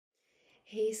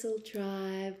Hazel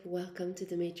Tribe, welcome to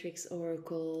the Matrix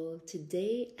Oracle.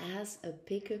 Today, as a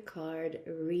pick a card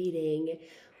reading,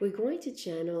 we're going to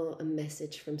channel a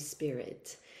message from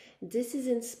Spirit. This is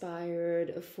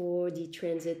inspired for the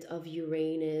transit of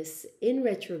Uranus in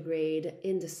retrograde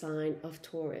in the sign of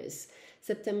Taurus,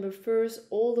 September 1st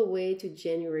all the way to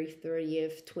January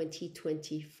 30th,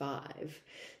 2025.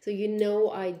 So you know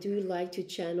I do like to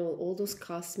channel all those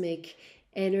cosmic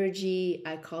energy.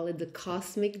 I call it the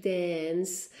cosmic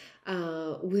dance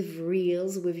with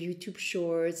reels, with YouTube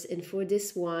shorts. And for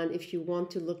this one, if you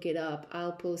want to look it up,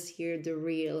 I'll post here the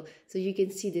reel so you can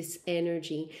see this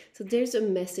energy. So there's a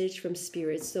message from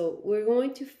Spirit. So we're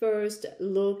going to first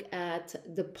look at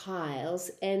the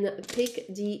piles and pick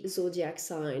the zodiac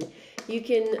sign. You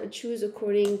can choose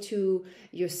according to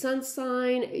your sun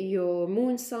sign, your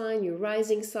moon sign, your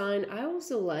rising sign. I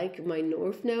also like my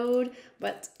north node,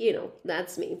 but you know,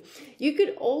 that's me. You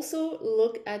could also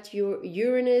look at your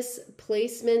Uranus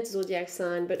placement zodiac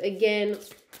sign, but again,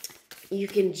 you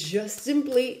can just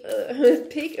simply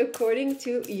pick according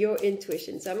to your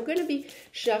intuition. So I'm going to be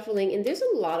shuffling, and there's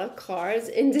a lot of cards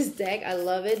in this deck. I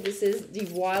love it. This is the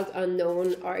Wild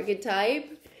Unknown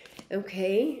archetype.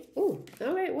 Okay. Oh,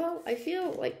 all right. Well, I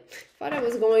feel like thought I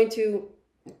was going to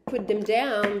put them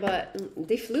down, but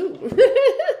they flew.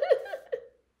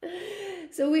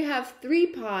 So we have three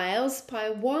piles,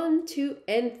 pile 1, 2,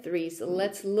 and 3. So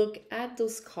let's look at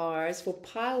those cards. For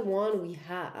pile 1, we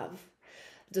have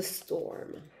the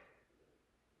Storm.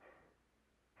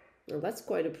 Well, that's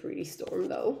quite a pretty storm,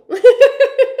 though.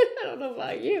 I don't know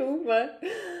about you, but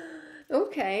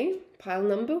okay. Pile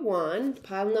number 1.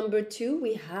 Pile number 2,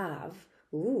 we have,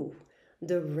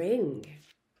 the Ring.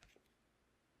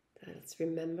 Let's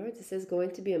remember, this is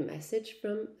going to be a message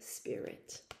from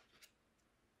Spirit.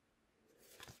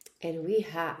 And we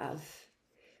have,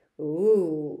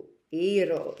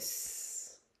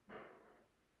 Eros.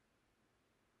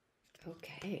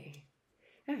 Okay.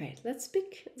 All right, let's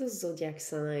pick the zodiac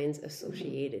signs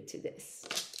associated to this.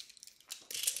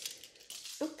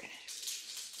 Okay.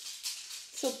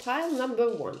 So pile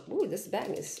number 1. Ooh, this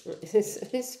bag is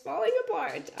falling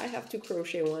apart. I have to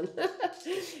crochet one.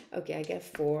 Okay, I get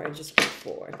 4. I just put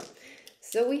 4.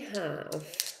 So we have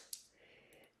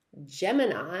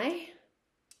Gemini.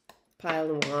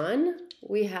 Pile 1,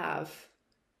 we have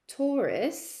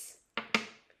Taurus,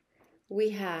 we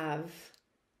have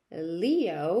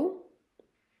Leo.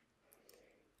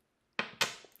 Let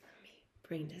me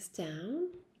bring this down.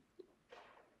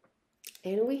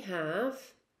 And we have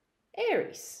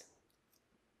Aries.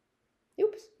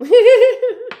 Oops.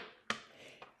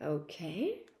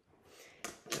 Okay.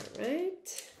 All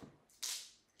right.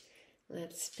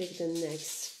 Let's pick the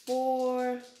next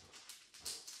 4,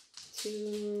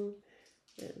 2,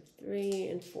 and 3,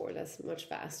 and 4. That's much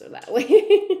faster that way.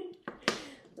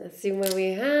 Let's see what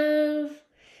we have.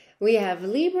 We have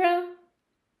Libra.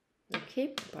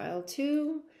 Okay, pile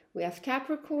 2. We have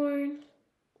Capricorn.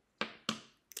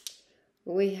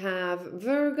 We have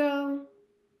Virgo.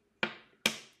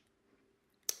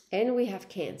 And we have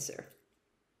Cancer.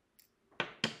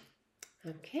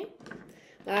 Okay.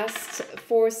 Last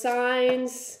 4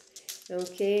 signs.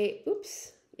 Okay.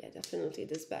 Oops. Yeah, definitely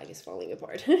this bag is falling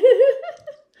apart.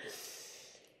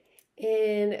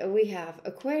 And we have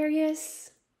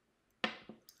Aquarius,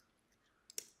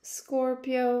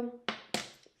 Scorpio,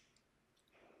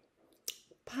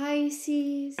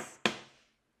 Pisces,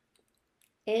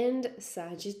 and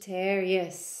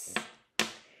Sagittarius.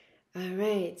 All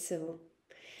right, so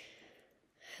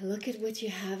look at what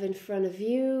you have in front of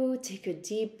you. Take a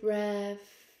deep breath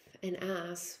and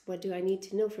ask, what do I need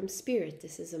to know from Spirit?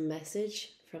 This is a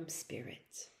message from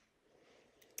Spirit.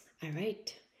 All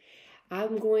right.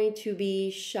 I'm going to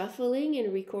be shuffling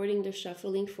and recording the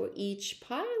shuffling for each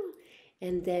pile.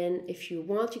 And then if you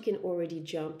want, you can already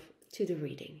jump to the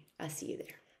reading. I'll see you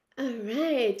there. All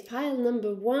right, pile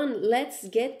number 1. Let's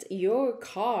get your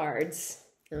cards.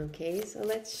 Okay, so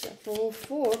let's shuffle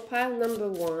for pile number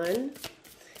 1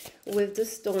 with the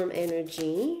Storm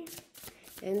energy.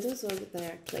 And those are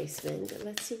their placement.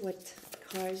 Let's see what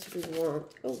cards we want.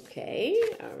 Okay,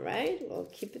 all right, we'll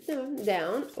keep it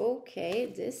down. Okay,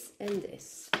 this and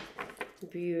this.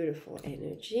 Beautiful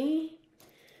energy.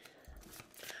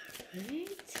 All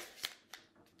right.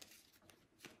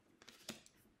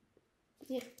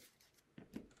 Yeah.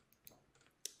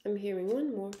 I'm hearing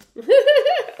one more.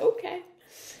 Okay,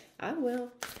 I will.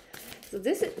 So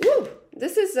this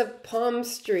is a palm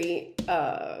tree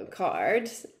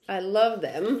card. I love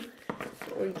them.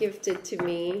 Were gifted to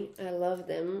me. I love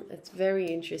them. It's very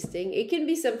interesting. It can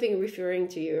be something referring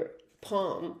to your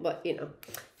palm, but you know,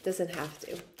 Doesn't have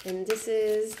to. And this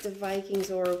is the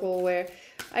Vikings Oracle, where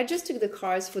I just took the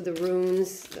cards for the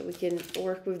runes, that we can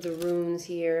work with the runes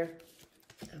here.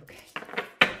 Okay.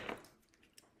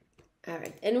 All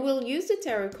right. And we'll use the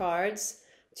tarot cards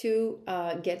to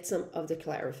get some of the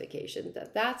clarification.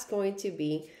 That's going to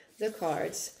be the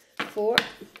cards for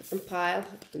pile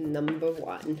number 1.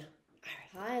 All right.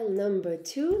 Pile number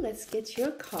 2, let's get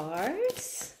your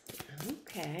cards.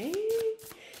 Okay.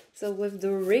 So with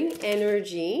the ring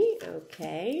energy,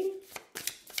 okay.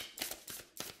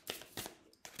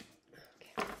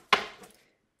 Okay.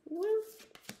 Well,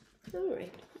 all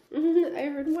right. I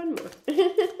heard one more.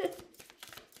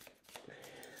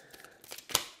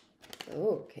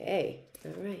 Okay,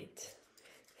 all right.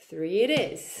 3 it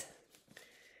is.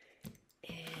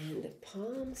 And the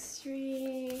palm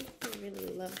tree. I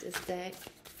really love this deck.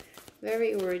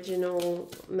 Very original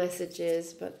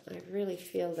messages, but I really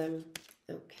feel them.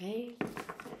 Okay,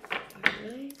 all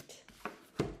right.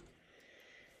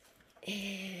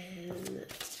 And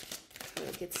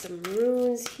I'll get some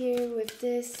runes here with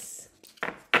this.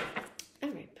 All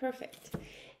right, perfect.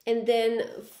 And then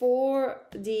for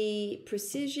the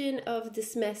precision of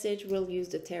this message, we'll use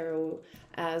the tarot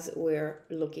as we're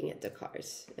looking at the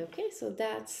cards. Okay, so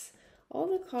that's all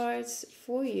the cards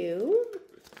for you.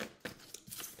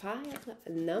 Pile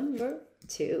number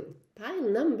 2. Pile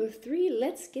number 3,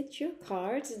 let's get your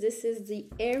cards. This is the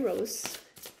Eros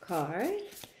card.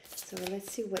 So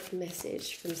let's see what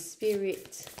message from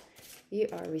Spirit you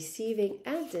are receiving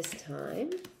at this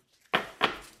time.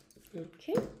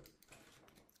 Okay.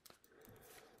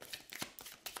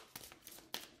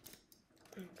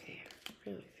 Okay, I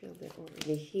really feel that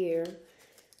already here.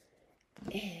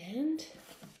 And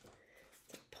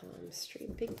the palm tree,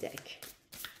 big deck.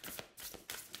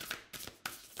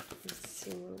 Let's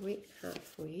see what we have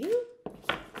for you.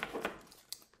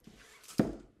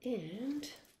 And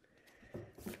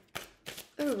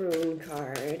a rune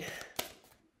card.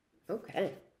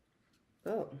 Okay.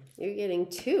 Oh, you're getting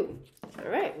 2. All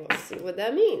right, we'll see what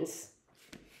that means.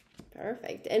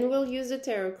 Perfect. And we'll use the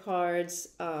tarot cards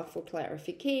for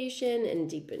clarification and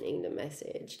deepening the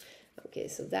message. Okay,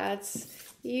 so that's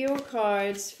your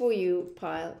cards for you,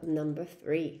 pile number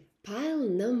 3. Pile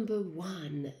number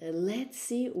 1. Let's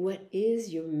see what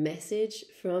is your message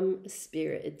from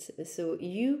Spirit. So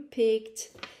you picked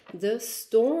the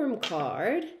Storm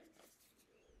card.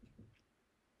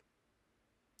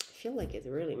 I feel like it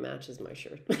really matches my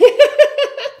shirt.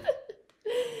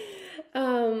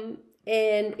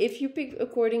 And if you pick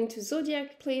according to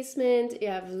Zodiac placement, you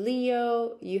have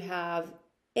Leo, you have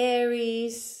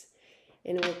Aries,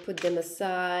 and we'll put them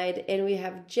aside, and we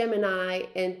have Gemini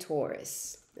and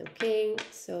Taurus. Okay,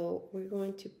 so we're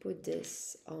going to put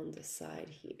this on the side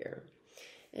here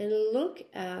and look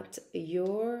at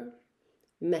your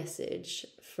message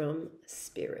from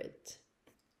Spirit.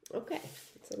 Okay,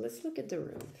 so let's look at the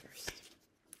room first.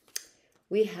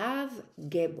 We have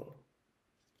Gebo.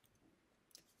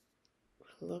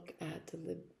 Look at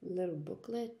the little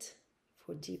booklet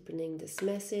for deepening this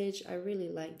message. I really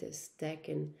like this deck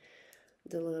and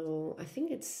the little, I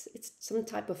think it's some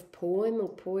type of poem or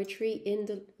poetry in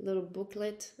the little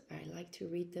booklet. I like to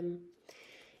read them.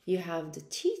 You have the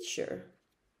Teacher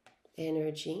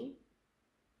energy.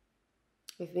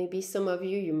 With maybe some of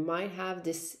you, you might have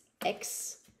this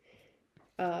X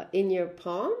in your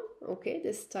palm. Okay,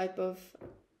 this type of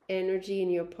energy in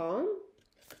your palm.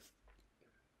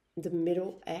 The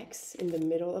middle X in the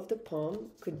middle of the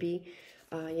palm could be,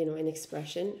 an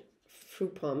expression through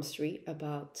palmistry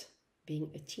about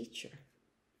being a teacher.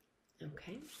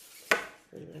 Okay,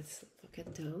 and let's look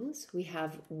at those. We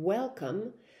have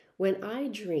Welcome. When I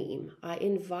dream, I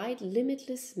invite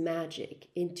limitless magic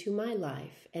into my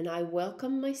life, and I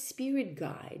welcome my spirit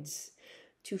guides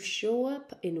to show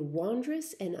up in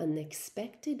wondrous and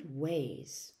unexpected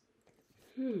ways.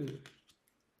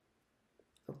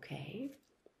 Okay.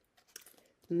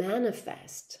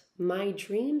 Manifest. My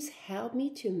dreams help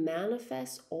me to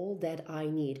manifest all that I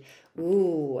need.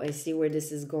 Ooh, I see where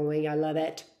this is going. I love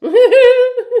it.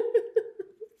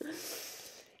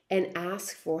 And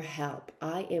ask for help.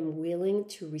 I am willing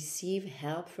to receive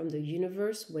help from the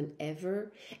universe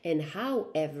whenever and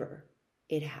however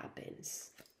it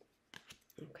happens.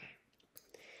 Okay.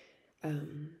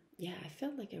 Yeah, I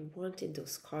felt like I wanted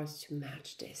those cards to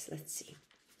match this. Let's see.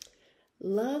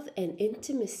 Love and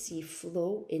intimacy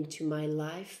flow into my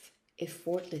life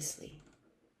effortlessly.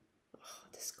 Oh,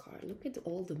 this card. Look at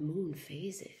all the moon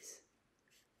phases.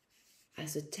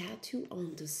 As a tattoo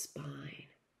on the spine.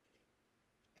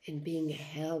 And being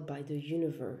held by the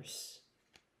universe.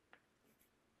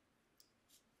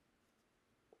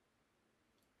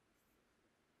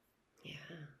 Yeah.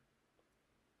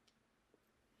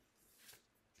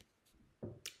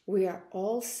 We are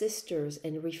all sisters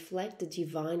and reflect the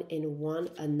divine in one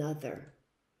another.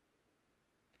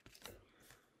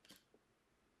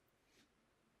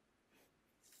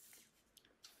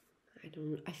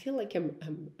 I feel like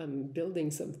I'm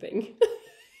building something.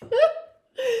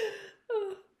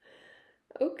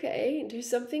 Okay, there's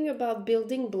something about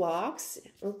building blocks.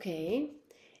 Okay.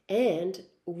 And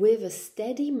with a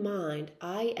steady mind,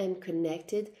 I am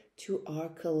connected to our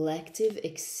collective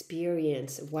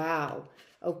experience. Wow.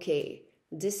 Okay.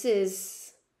 This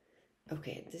is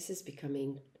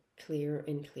becoming clearer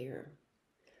and clearer.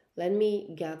 Let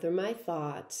me gather my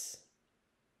thoughts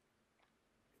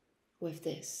with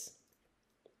this.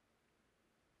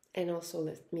 And also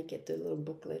let me get the little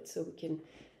booklet so we can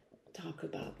talk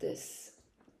about this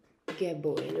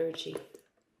Gebo energy.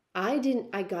 I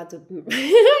got the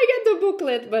I got the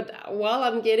booklet, but while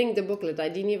I'm getting the booklet, I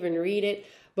didn't even read it,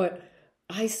 but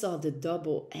I saw the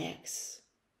double X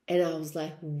and I was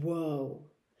like, whoa.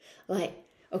 Like,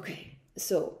 okay,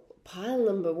 so pile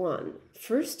number one,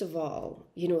 first of all,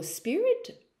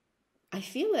 Spirit, I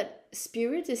feel that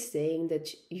Spirit is saying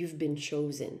that you've been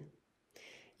chosen.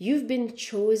 You've been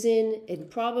chosen, and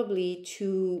probably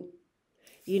to,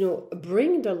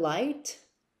 bring the light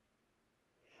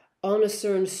on a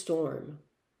certain storm.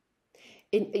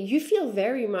 And you feel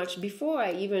very much, before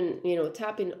I even,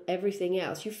 tap in everything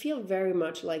else, you feel very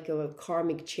much like a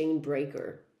karmic chain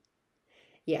breaker.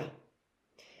 Yeah.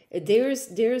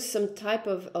 There's some type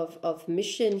of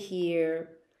mission here,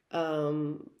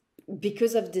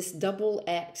 because of this double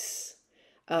X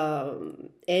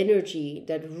energy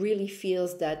that really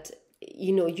feels that,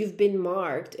 you've been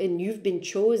marked and you've been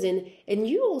chosen, and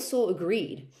you also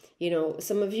agreed.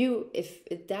 Some of you,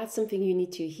 if that's something you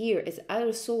need to hear, is at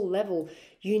a soul level,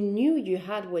 you knew you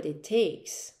had what it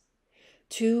takes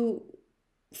to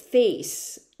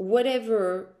face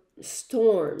whatever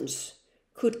storms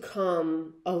could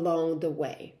come along the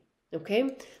way.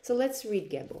 Okay, so let's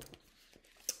read Gebo.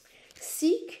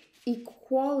 Seek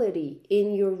equality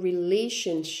in your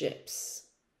relationships,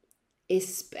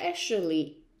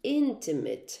 especially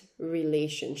intimate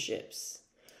relationships.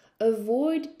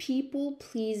 Avoid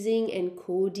people-pleasing and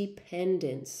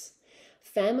codependence.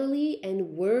 Family and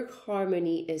work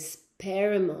harmony is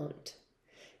paramount.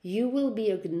 You will be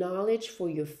acknowledged for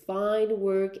your fine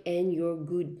work and your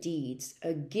good deeds.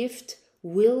 A gift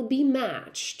will be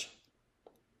matched.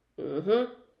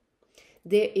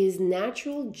 There is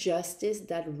natural justice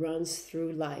that runs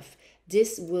through life.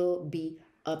 This will be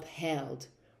upheld.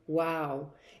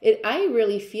 Wow. I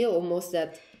really feel almost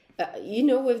that,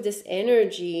 with this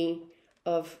energy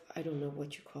of, I don't know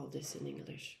what you call this in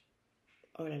English.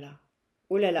 Oh la la.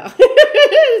 Oh la la.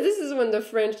 This is when the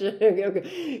French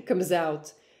comes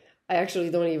out. I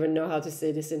actually don't even know how to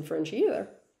say this in French either.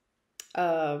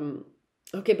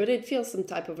 Okay, but it feels some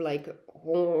type of like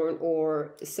horn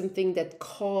or something that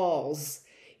calls,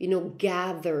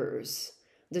 gathers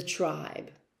the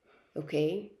tribe.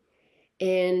 Okay?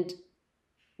 And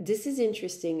this is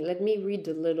interesting. Let me read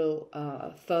a little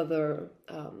further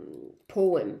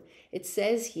poem. It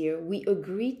says here, we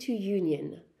agree to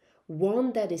union,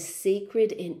 one that is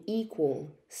sacred and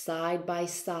equal, side by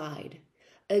side.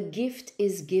 A gift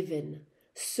is given,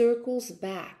 circles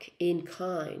back in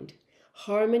kind.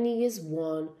 Harmony is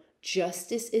won,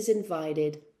 justice is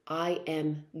invited. I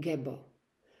am Gebo.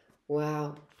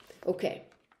 Wow. Okay.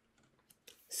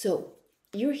 So,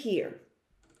 you're here.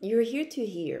 You're here to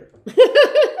hear.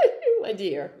 My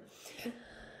dear.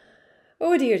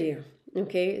 Oh, dear.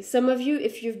 Okay. Some of you,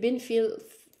 if you've been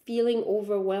feeling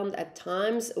overwhelmed at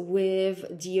times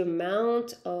with the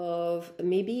amount of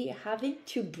maybe having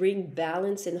to bring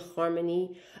balance and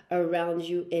harmony around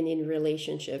you and in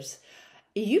relationships,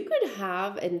 you could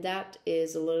have, and that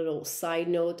is a little side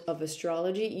note of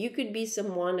astrology, you could be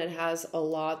someone that has a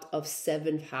lot of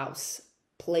 7th house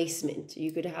placement.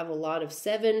 You could have a lot of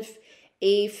 7th,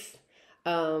 8th,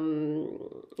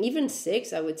 even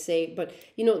 6, I would say, but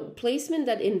placement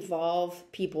that involve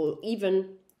people,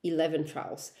 even 11th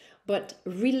house. But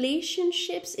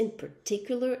relationships in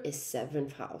particular is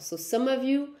 7th house. So some of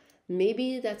you,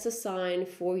 maybe that's a sign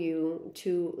for you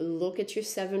to look at your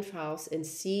 7th house and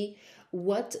see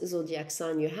what zodiac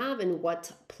sign you have and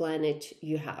what planet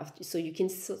you have, so you can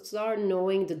start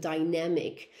knowing the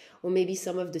dynamic or maybe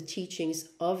some of the teachings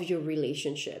of your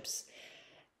relationships.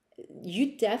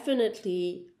 You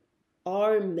definitely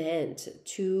are meant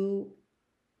to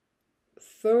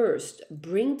first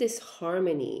bring this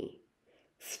harmony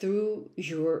through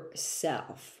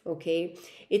yourself. Okay,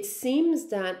 it seems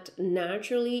that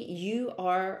naturally you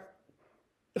are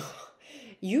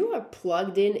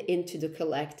plugged into the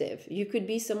collective. You could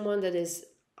be someone that is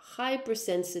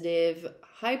hypersensitive,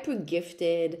 hyper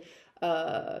gifted,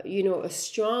 a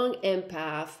strong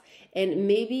empath, and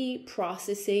maybe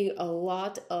processing a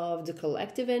lot of the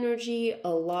collective energy, a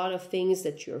lot of things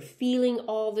that you're feeling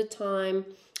all the time.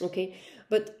 Okay.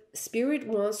 But Spirit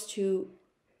wants to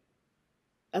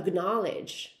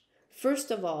acknowledge,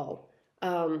 first of all,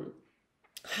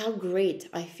 how great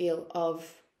I feel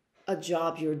of a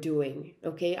job you're doing.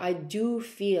 Okay. I do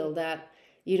feel that,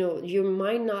 you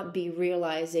might not be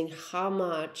realizing how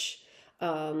much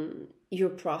you're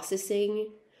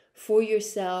processing for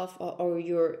yourself, or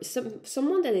you're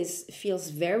someone that feels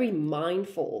very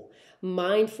mindful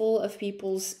of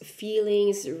people's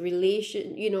feelings,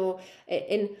 relation,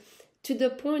 and to the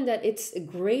point that it's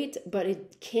great, but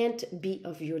it can't be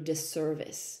of your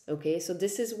disservice. Okay, so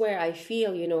this is where I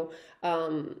feel,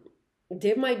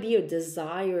 there might be a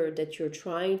desire that you're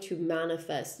trying to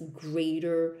manifest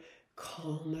greater,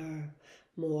 calmer,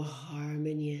 more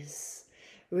harmonious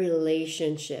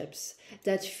relationships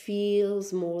that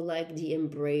feels more like the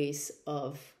embrace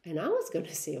of, and I was going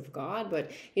to say of God,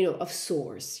 but of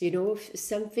source,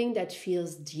 something that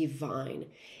feels divine.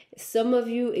 Some of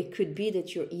you, it could be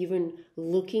that you're even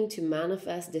looking to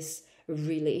manifest this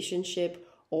relationship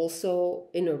also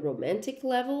in a romantic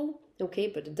level. Okay,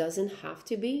 but it doesn't have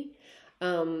to be.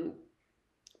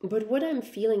 But what I'm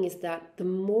feeling is that the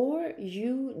more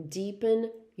you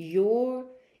deepen your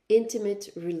intimate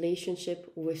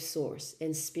relationship with Source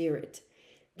and Spirit,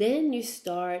 then you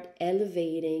start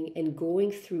elevating and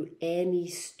going through any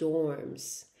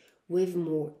storms with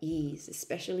more ease,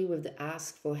 especially with the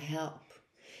ask for help.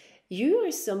 You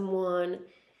are someone,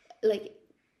 like,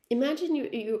 imagine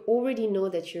you already know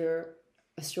that you're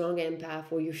a strong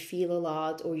empath, or you feel a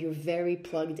lot, or you're very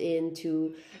plugged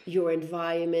into your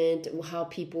environment, how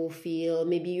people feel.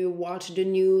 Maybe you watch the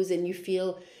news and you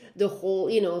feel the whole,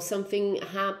 something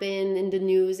happened in the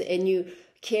news, and you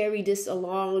carry this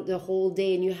along the whole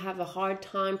day, and you have a hard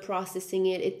time processing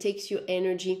it. It takes you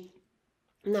energy.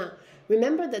 Now,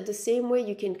 remember that the same way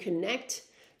you can connect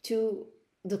to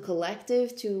the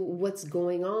collective, to what's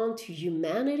going on, to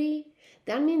humanity,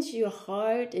 that means your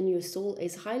heart and your soul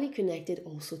is highly connected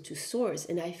also to Source.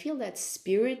 And I feel that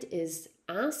Spirit is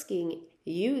asking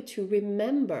you to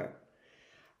remember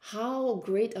how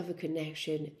great of a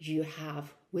connection you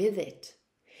have with it.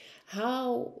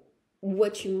 How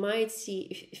what you might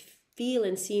feel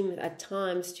and seem at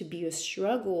times to be a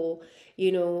struggle,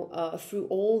 through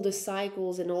all the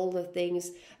cycles and all the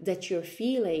things that you're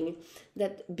feeling,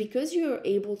 that because you're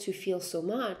able to feel so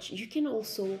much, you can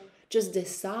also just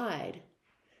decide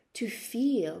to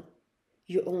feel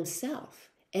your own self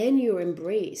and your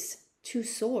embrace to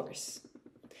Source.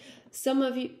 Some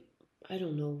of you, I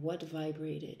don't know what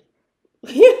vibrated.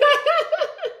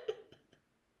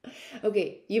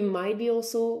 Okay, you might be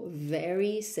also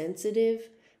very sensitive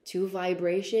to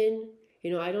vibration.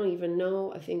 I don't even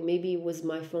know. I think maybe it was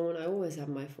my phone. I always have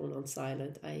my phone on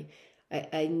silent. I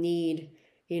need,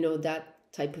 that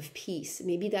type of peace.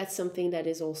 Maybe that's something that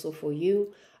is also for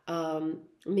you.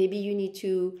 Maybe you need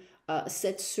to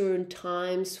set certain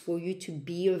times for you to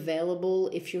be available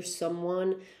if you're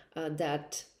someone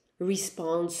that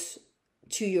responds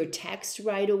to your text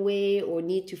right away, or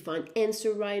need to find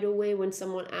answer right away when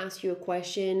someone asks you a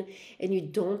question, and you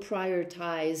don't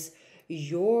prioritize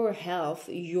your health,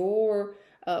 your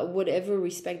whatever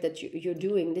respect that you're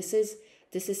doing. This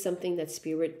is something that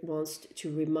Spirit wants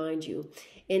to remind you.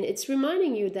 And it's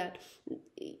reminding you that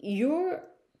you're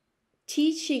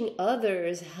teaching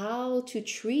others how to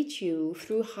treat you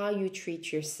through how you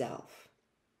treat yourself.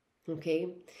 Okay?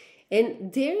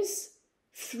 And there's,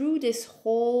 through this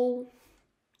whole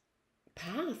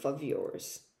path of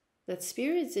yours, that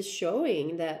Spirit is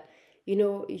showing that,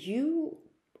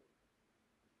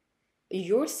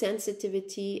 your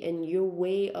sensitivity and your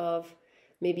way of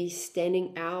maybe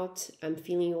standing out. I'm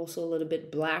feeling also a little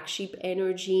bit black sheep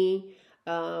energy,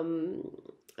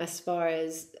 as far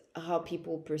as how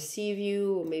people perceive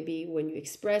you, or maybe when you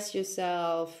express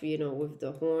yourself, with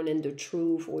the horn and the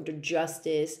truth or the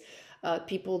justice.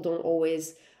 People don't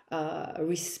always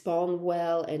respond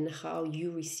well, and how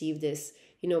you receive this,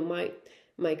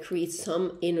 might create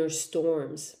some inner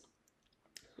storms.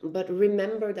 But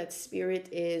remember that Spirit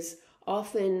is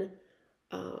often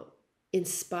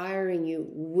inspiring you,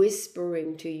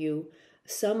 whispering to you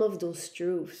some of those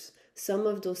truths, some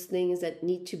of those things that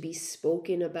need to be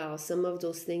spoken about, some of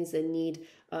those things that need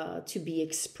to be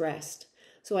expressed.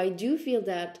 So I do feel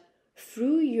that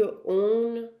through your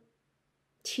own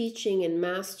teaching and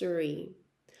mastery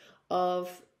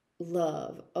of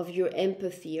love, of your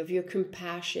empathy, of your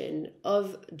compassion,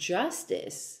 of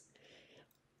justice,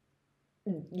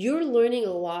 you're learning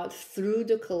a lot through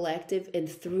the collective and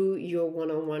through your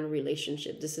one-on-one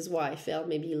relationship. This is why I felt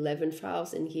maybe 11th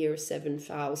house and here 7th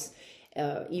house,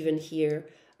 even here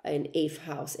in 8th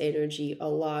house energy. A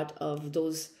lot of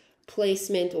those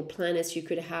placement or planets you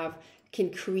could have can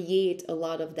create a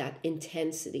lot of that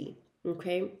intensity.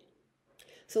 Okay,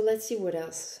 so let's see what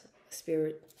else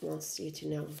Spirit wants you to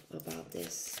know about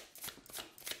this.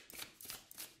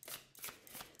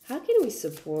 How can we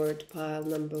support pile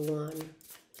number 1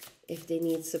 if they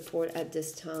need support at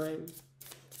this time?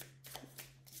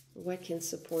 What can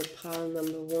support pile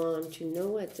number 1 to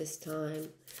know at this time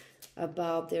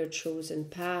about their chosen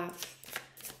path,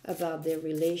 about their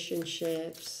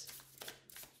relationships?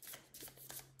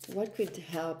 What could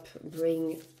help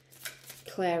bring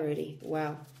clarity?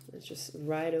 Wow, it's just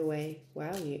right away.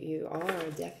 Wow, you are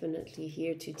definitely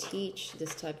here to teach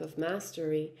this type of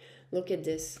mastery. Look at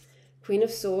this. Queen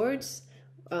of Swords,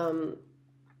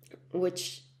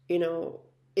 which, you know,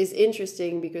 is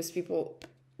interesting because people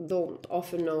don't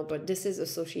often know, but this is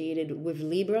associated with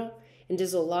Libra, and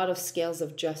there's a lot of scales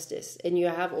of justice. And you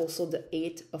have also the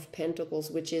 8 of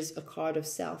Pentacles, which is a card of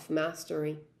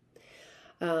self-mastery.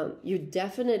 You're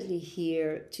definitely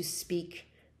here to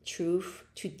speak truth,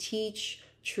 to teach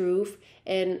truth,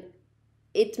 and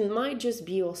it might just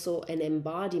be also an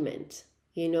embodiment,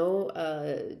 you know,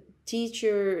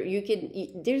 teacher,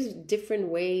 there's different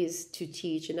ways to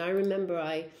teach. And I remember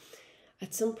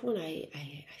at some point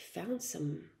I found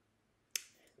some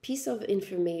piece of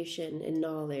information and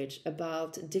knowledge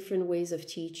about different ways of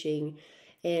teaching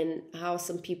and how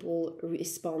some people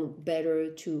respond better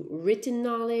to written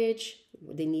knowledge.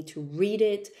 They need to read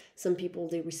it. Some people,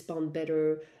 they respond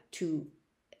better to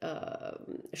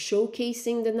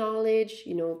showcasing the knowledge,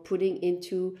 you know, putting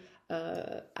into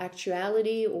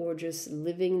actuality or just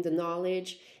living the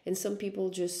knowledge. And some people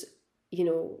just, you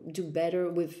know, do better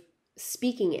with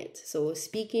speaking it. So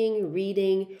speaking,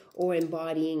 reading, or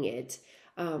embodying it.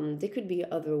 There could be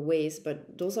other ways,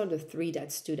 but those are the 3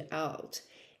 that stood out.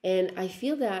 And I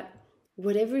feel that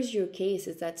whatever is your case,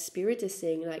 is that Spirit is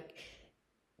saying, like,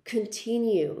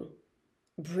 continue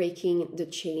breaking the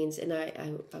chains. And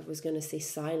I was going to say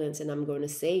silence, and I'm going to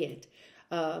say it.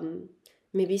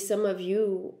 Maybe some of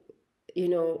you, you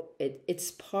know,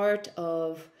 it's part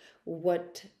of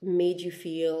what made you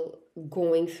feel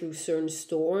going through certain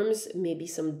storms, maybe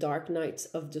some dark nights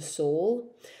of the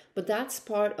soul. But that's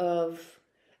part of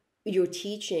your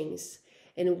teachings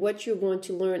and what you're going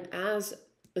to learn as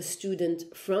a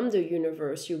student from the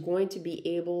universe. You're going to be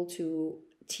able to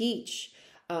teach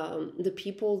the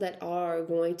people that are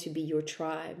going to be your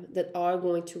tribe, that are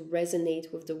going to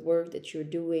resonate with the work that you're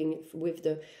doing, with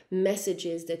the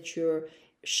messages that you're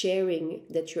sharing,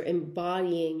 that you're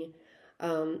embodying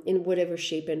in whatever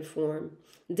shape and form.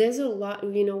 There's a lot,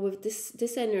 you know, with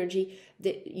this energy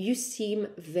that you seem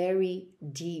very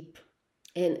deep.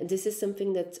 And this is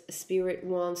something that Spirit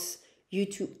wants you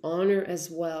to honor as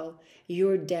well.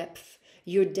 Your depth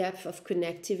of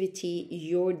connectivity,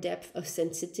 your depth of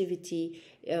sensitivity.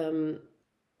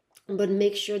 But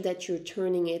make sure that you're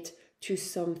turning it to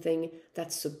something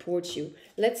that supports you.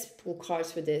 Let's pull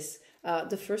cards for this.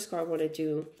 The first card I want to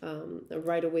do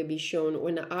right away be shown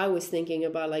when I was thinking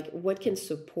about, like, what can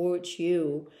support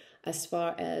you as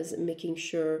far as making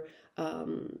sure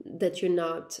that you're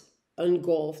not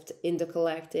engulfed in the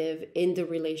collective, in the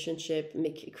relationship,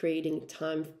 creating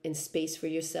time and space for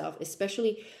yourself,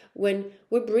 especially when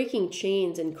we're breaking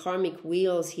chains and karmic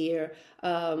wheels here.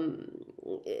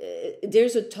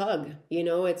 There's a tug, you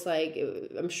know, it's like,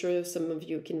 I'm sure some of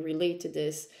you can relate to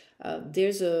this.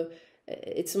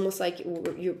 It's almost like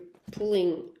you're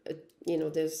pulling, you know,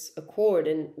 there's a cord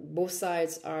and both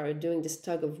sides are doing this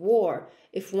tug of war.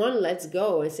 If one lets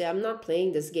go and say, I'm not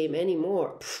playing this game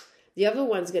anymore, the other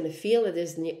one's going to feel that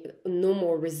there's no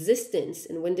more resistance.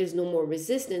 And when there's no more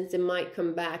resistance, it might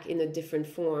come back in a different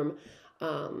form.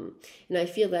 And I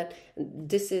feel that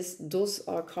those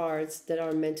are cards that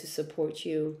are meant to support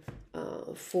you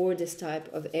for this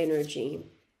type of energy.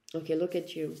 Okay, look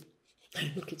at you.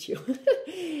 Look at you.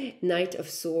 Knight of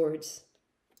Swords.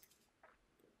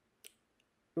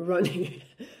 Running.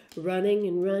 Running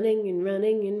and running and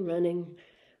running and running.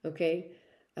 Okay.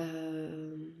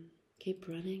 Keep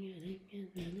running and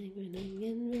running and running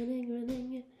and running and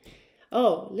running.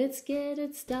 Oh, let's get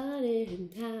it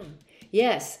started now.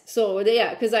 Yes. So,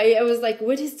 yeah, because I was like,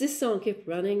 what is this song? Keep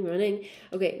running, running.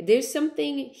 Okay, there's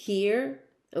something here,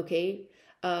 okay,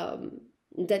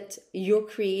 that you're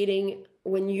creating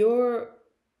when you're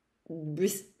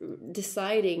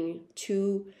deciding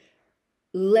to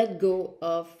let go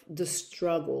of the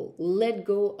struggle, let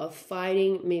go of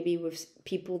fighting maybe with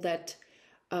people that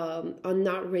are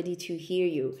not ready to hear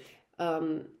you.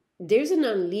 There's an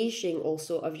unleashing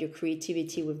also of your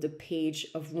creativity with the Page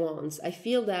of Wands. I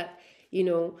feel that, you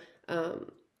know,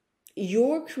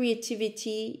 your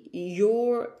creativity,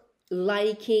 your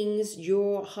likings,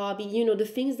 your hobby, you know, the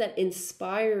things that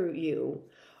inspire you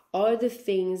are the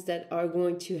things that are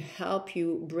going to help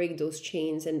you break those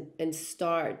chains and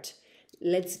start.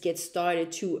 Let's get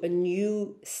started to a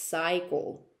new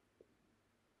cycle.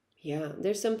 Yeah,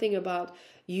 there's something about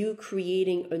you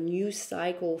creating a new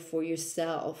cycle for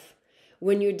yourself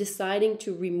when you're deciding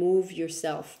to remove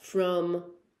yourself from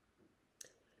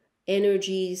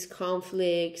energies,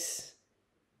 conflicts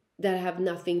that have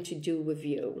nothing to do with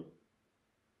you.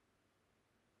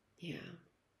 Yeah.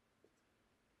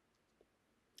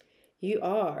 You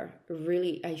are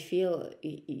really, I feel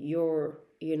your,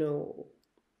 you know,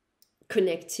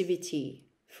 connectivity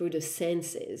through the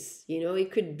senses. You know,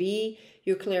 it could be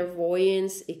your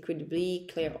clairvoyance, it could be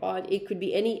clairaudient, it could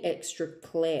be any extra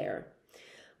clair.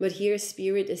 But here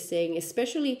Spirit is saying,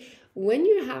 especially when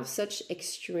you have such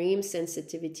extreme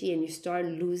sensitivity and you start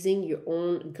losing your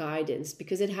own guidance,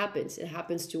 because it happens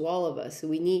to all of us.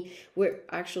 We're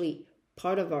actually,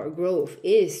 part of our growth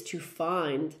is to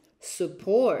find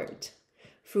support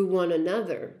through one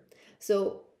another.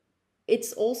 So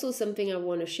it's also something I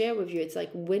want to share with you. It's like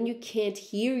when you can't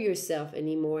hear yourself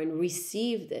anymore and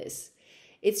receive this,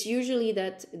 it's usually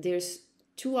that there's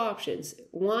two options.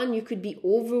 One, you could be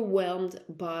overwhelmed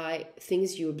by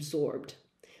things you absorbed,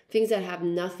 things that have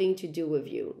nothing to do with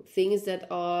you, things that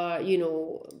are, you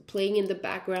know, playing in the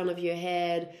background of your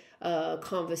head,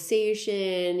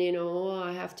 conversation, you know, oh,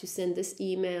 I have to send this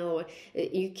email.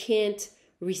 You can't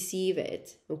receive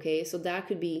it. Okay, so that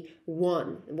could be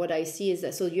one. What I see is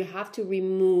that, so you have to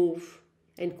remove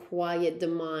and quiet the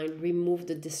mind, remove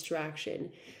the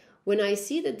distraction. When I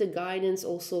see that the guidance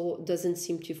also doesn't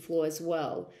seem to flow as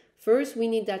well, first we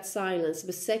need that silence,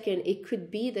 but second, it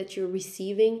could be that you're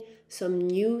receiving some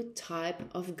new type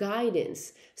of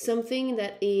guidance, something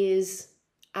that is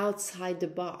outside the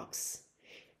box,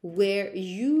 where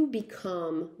you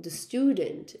become the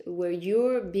student, where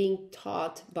you're being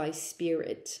taught by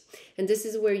Spirit. And this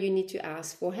is where you need to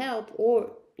ask for help,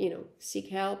 or, you know, seek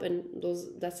help. And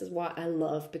that's why I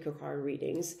love pick a card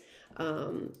readings.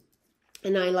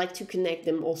 And I like to connect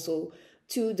them also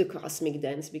to the cosmic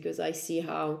dance, because I see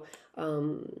how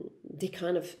they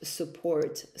kind of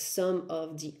support some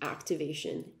of the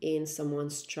activation in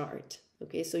someone's chart.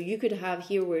 Okay, so you could have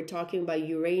here, we're talking about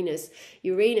Uranus.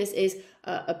 Uranus is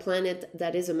a planet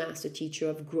that is a master teacher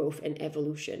of growth and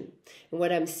evolution. And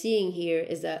what I'm seeing here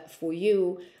is that for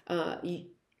you,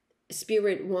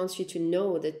 Spirit wants you to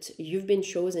know that you've been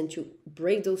chosen to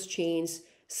break those chains,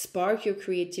 spark your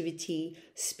creativity,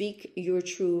 speak your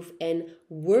truth, and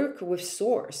work with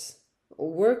Source.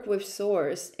 Work with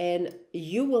Source, and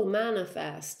you will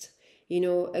manifest, you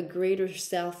know, a greater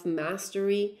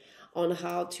self-mastery on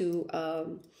how to,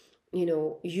 you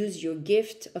know, use your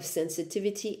gift of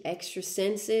sensitivity, extra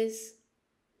senses,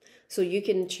 so you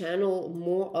can channel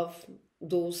more of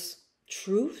those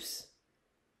truths.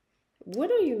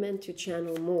 What are you meant to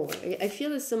channel more? I feel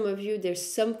that some of you,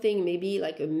 there's something, maybe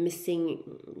like a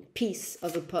missing piece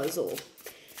of a puzzle.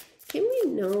 Can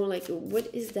we know, like,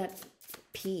 what is that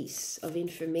piece of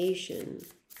information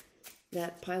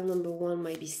that pile number one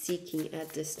might be seeking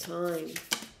at this time?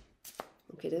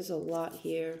 Okay, there's a lot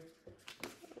here.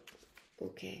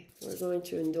 Okay, we're going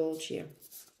to indulge here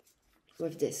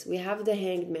with this. We have the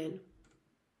Hanged Man.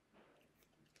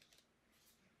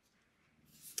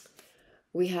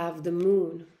 We have the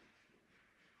Moon.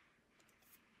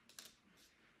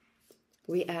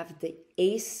 We have the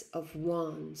Ace of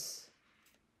Wands.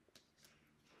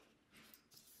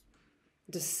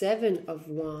 The Seven of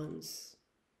Wands.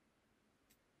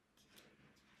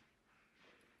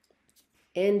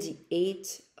 And the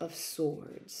Eight of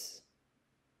Swords.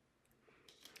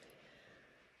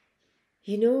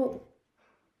 You know,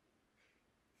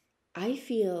 I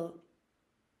feel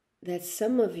that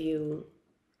some of you,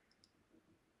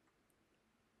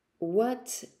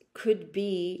 what could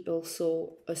be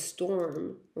also a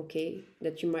storm, okay,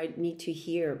 that you might need to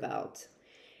hear about,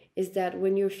 is that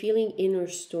when you're feeling inner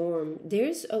storm,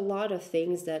 there's a lot of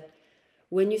things that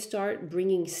when you start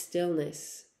bringing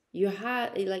stillness, you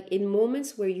have, like, in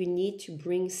moments where you need to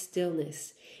bring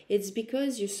stillness, it's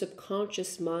because your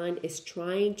subconscious mind is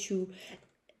trying to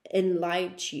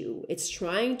enlighten you. It's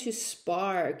trying to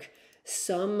spark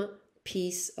some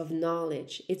piece of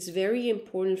knowledge. It's very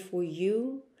important for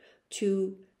you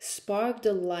to spark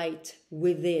the light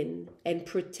within and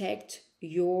protect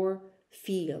your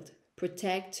field,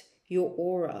 protect your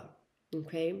aura,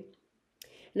 okay?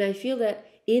 And I feel that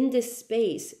in this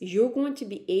space, you're going to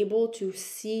be able to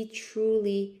see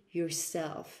truly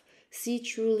yourself, see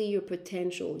truly your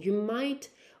potential. You might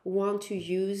want to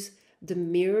use the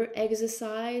mirror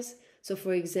exercise. So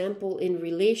for example, in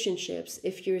relationships,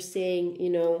 if you're saying,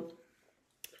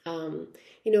 I'm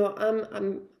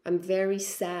very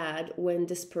sad when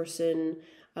this person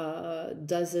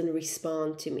doesn't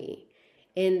respond to me,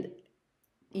 and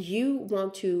you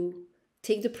want to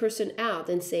take the person out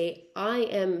and say, I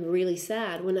am really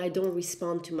sad when I don't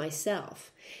respond to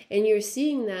myself. And you're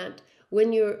seeing that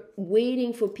when you're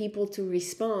waiting for people to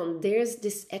respond, there's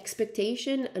this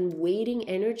expectation, and waiting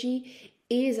energy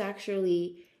is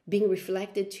actually being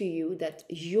reflected to you, that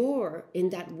you're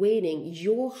in that waiting,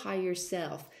 your higher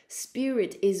self,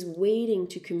 spirit is waiting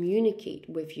to communicate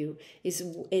with you,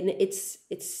 and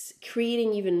it's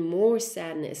creating even more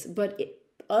sadness. But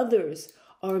others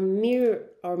are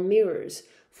mirrors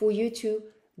for you to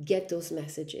get those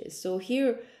messages. So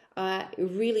here I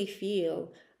really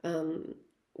feel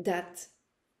that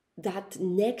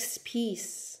next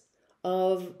piece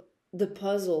of the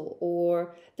puzzle,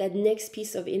 or that next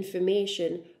piece of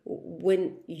information,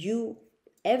 when you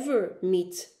ever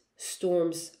meet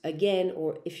storms again,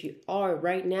 or if you are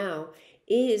right now,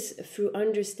 is through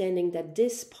understanding that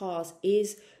this pause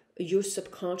is your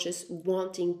subconscious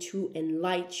wanting to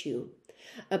enlighten you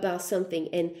about something.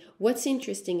 And what's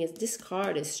interesting is this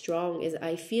card is strong, is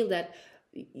I feel that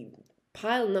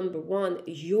pile number one,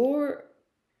 you're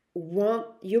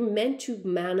meant to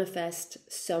manifest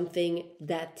something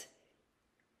that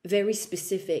very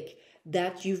specific,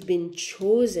 that you've been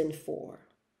chosen for.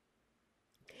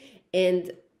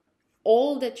 And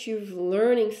all that you're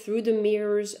learning through the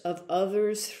mirrors of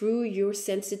others, through your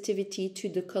sensitivity to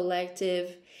the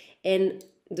collective, and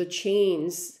the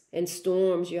chains and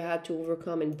storms you had to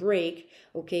overcome and break,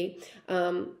 okay?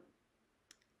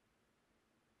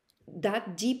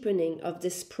 That deepening of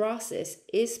this process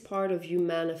is part of you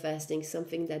manifesting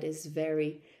something that is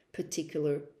very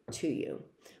particular to you.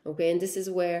 Okay, and this is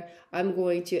where I'm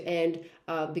going to end,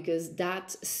 because that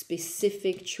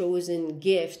specific chosen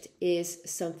gift is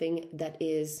something that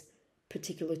is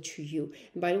particular to you.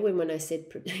 And by the way, when I said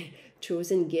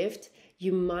chosen gift,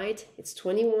 you might, it's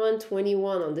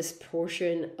 2121 on this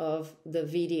portion of the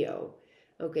video.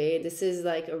 Okay, this is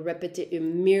like a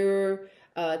mirror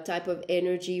type of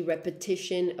energy,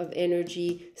 repetition of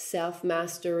energy,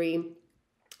 self-mastery.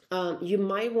 You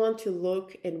might want to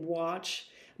look and watch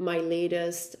my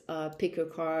latest pick a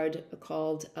card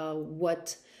called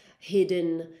What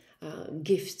Hidden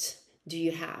Gift Do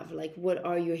You Have? Like, what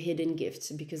are your hidden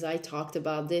gifts? Because I talked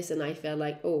about this and I felt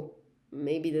like, oh,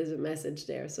 maybe there's a message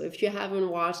there. So if you haven't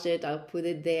watched it, I'll put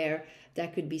it there.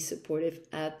 That could be supportive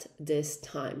at this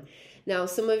time. Now,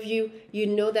 some of you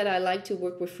know that I like to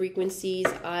work with frequencies.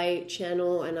 I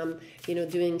channel, and I'm,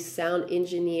 doing sound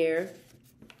engineer.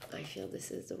 I feel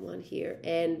this is the one here.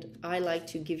 And I like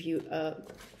to give you a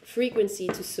frequency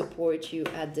to support you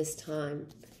at this time.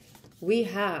 We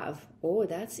have, oh,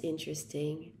 that's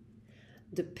interesting,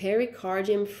 the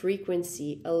pericardium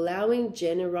frequency, allowing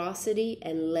generosity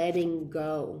and letting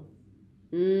go.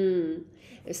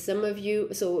 Some of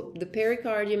you, so the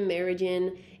pericardium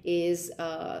meridian is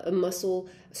a muscle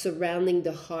surrounding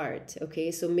the heart.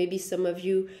 Okay, so maybe some of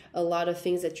you, a lot of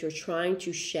things that you're trying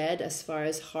to shed as far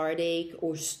as heartache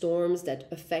or storms that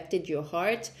affected your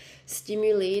heart,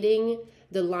 stimulating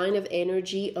the line of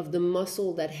energy of the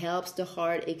muscle that helps the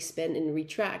heart expand and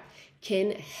retract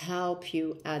can help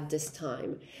you at this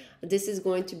time. This is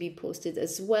going to be posted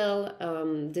as well.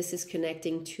 This is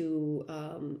connecting to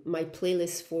my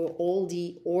playlist for all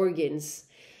the organs.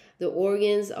 The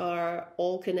organs are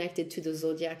all connected to the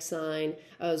zodiac sign,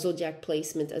 zodiac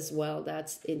placement as well.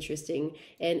 That's interesting.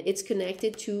 And it's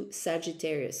connected to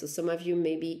Sagittarius. So some of you,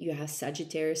 maybe you have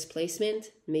Sagittarius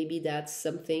placement. Maybe that's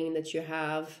something that you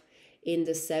have in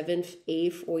the 7th,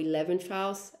 8th, or 11th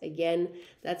house. Again,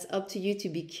 that's up to you to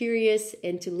be curious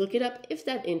and to look it up if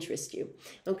that interests you.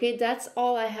 Okay, that's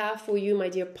all I have for you, my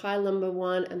dear pile number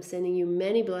one. I'm sending you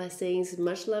many blessings,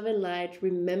 much love and light.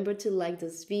 Remember to like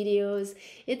those videos.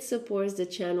 It supports the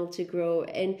channel to grow.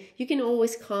 And you can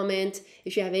always comment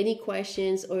if you have any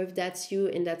questions, or if that's you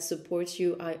and that supports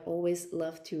you. I always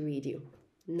love to read you.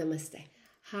 Namaste.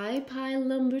 Hi, pile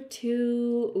number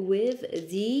two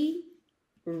with the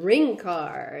Ring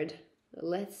card.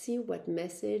 Let's see what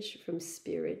message from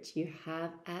spirit you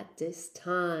have at this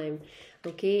time.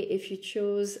 Okay, if you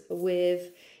chose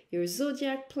with your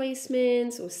zodiac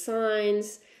placements or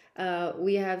signs,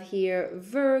 we have here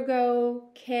Virgo,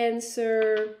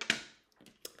 Cancer,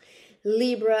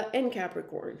 Libra, and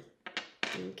Capricorn.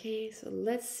 Okay, so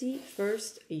let's see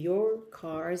first your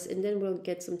cards, and then we'll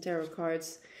get some tarot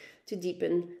cards to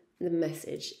deepen the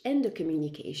message and the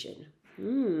communication.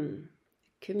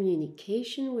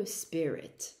 Communication with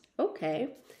spirit. Okay,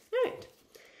 all right.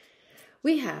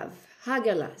 We have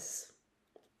Hagalas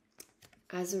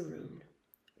as a rune.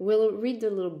 We'll read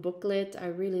the little booklet. I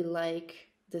really like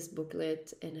this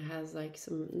booklet, and it has like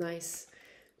some nice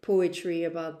poetry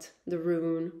about the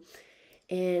rune.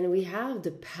 And we have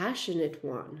the passionate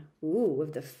one. Ooh,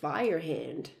 with the fire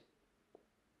hand.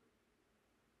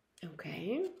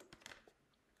 Okay.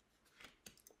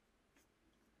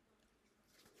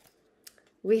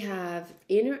 We have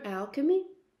inner alchemy.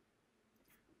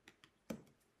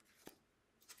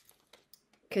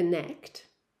 Connect.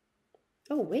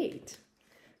 Oh, wait.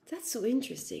 That's so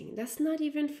interesting. That's not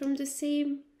even from the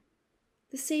same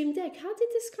deck. How did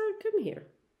this card come here?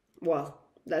 Well,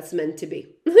 that's meant to be.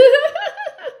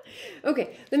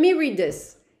 Okay, let me read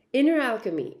this. Inner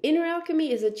alchemy. Inner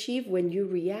alchemy is achieved when you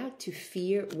react to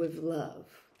fear with love.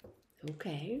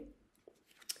 Okay.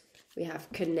 We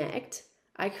have connect.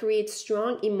 I create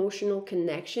strong emotional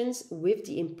connections with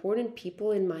the important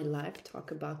people in my life. Talk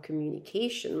about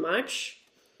communication much.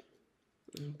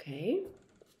 Okay.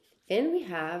 And we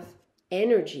have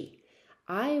energy.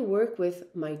 I work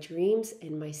with my dreams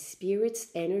and my spirit's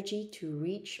energy to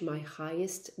reach my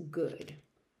highest good.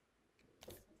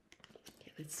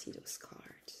 Okay, let's see those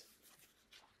cards.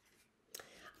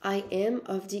 I am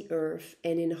of the earth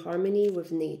and in harmony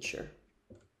with nature.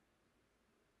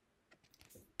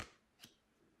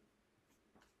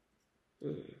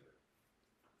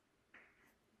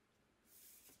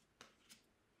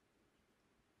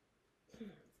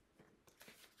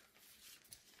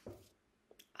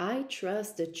 I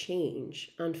trust the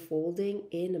change unfolding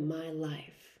in my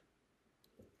life.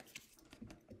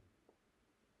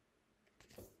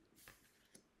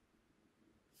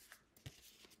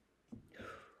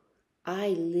 I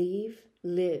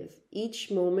live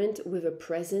each moment with a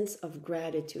presence of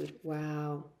gratitude.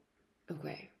 Wow.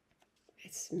 Okay.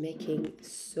 It's making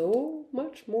so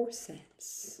much more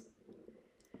sense.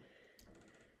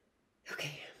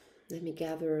 Okay, let me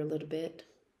gather a little bit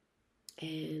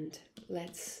and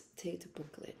let's take the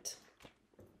booklet.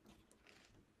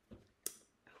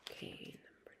 Okay,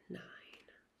 number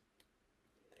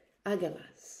 9.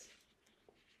 Agalas.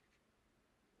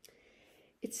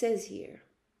 It says here,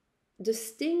 the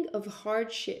sting of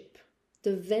hardship,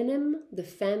 the venom, the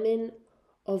famine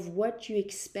of what you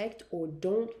expect or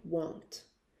don't want,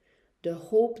 the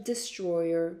hope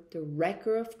destroyer, the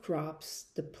wrecker of crops,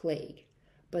 the plague,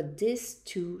 but this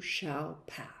too shall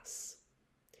pass.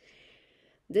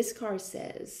 This card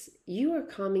says, you are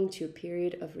coming to a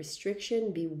period of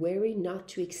restriction. Be wary not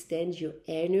to extend your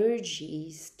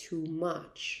energies too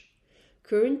much.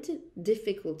 Current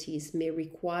difficulties may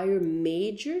require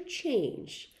major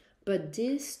change, but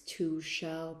this too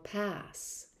shall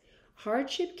pass.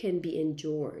 Hardship can be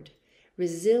endured.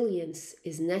 Resilience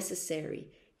is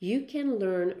necessary. You can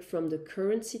learn from the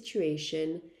current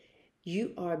situation.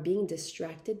 You are being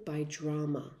distracted by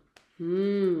drama.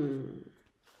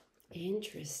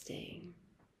 Interesting.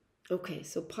 Okay,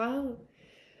 so pile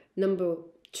number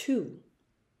 2.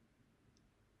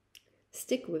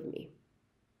 Stick with me.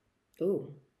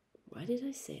 Oh, why did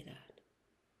I say that?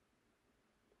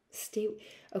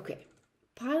 Okay,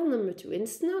 pile number 2.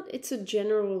 It's a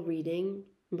general reading,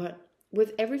 but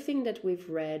with everything that we've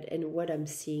read and what I'm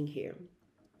seeing here,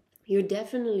 you're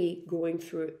definitely going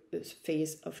through a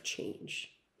phase of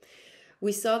change.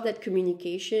 We saw that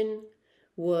communication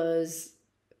was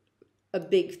a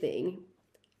big thing.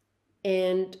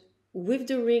 And with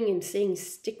the ring and saying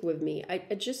stick with me,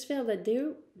 I just felt that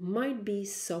there might be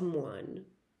someone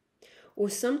or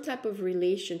some type of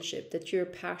relationship that you're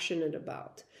passionate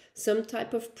about, some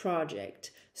type of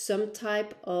project, some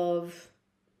type of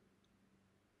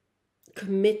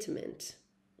commitment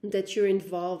that you're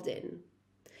involved in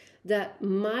that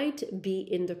might be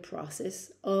in the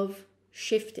process of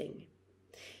shifting.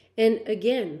 And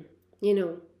again,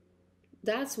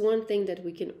 that's one thing that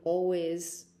we can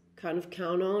always kind of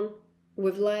count on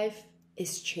with life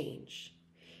is change.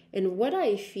 And what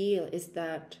I feel is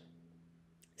that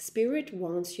Spirit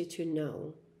wants you to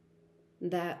know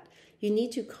that you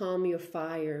need to calm your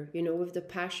fire, with the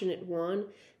passionate one.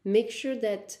 Make sure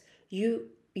that you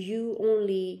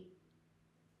only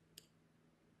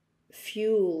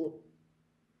fuel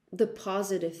the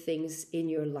positive things in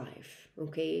your life,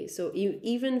 okay? So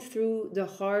even through the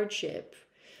hardship,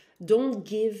 don't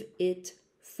give it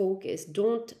focus.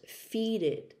 Don't feed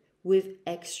it with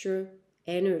extra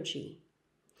energy.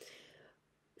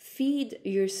 Feed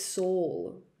your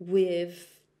soul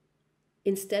with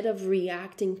instead of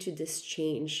reacting to this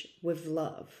change with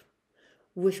love,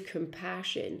 with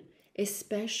compassion,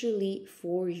 especially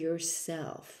for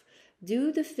yourself.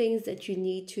 Do the things that you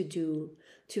need to do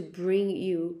to bring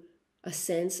you a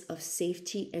sense of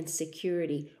safety and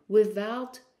security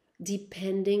without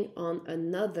depending on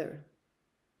another.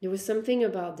 There was something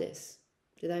about this.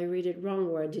 Did I read it wrong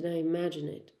or did I imagine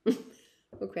it?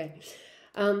 Okay.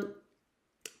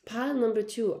 Pile number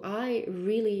 2, I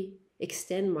really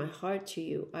extend my heart to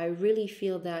you. I really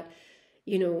feel that,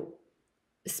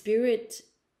 Spirit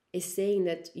is saying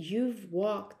that you've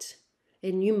walked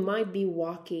and you might be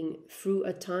walking through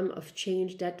a time of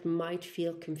change that might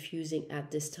feel confusing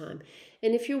at this time.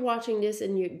 And if you're watching this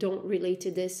and you don't relate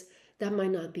to this, that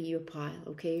might not be your pile,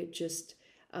 okay? Just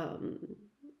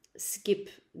skip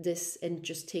this and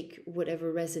just take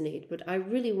whatever resonates. But I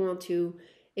really want to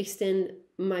extend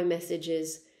my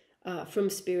messages from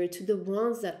Spirit to the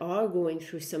ones that are going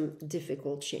through some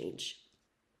difficult change.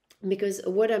 Because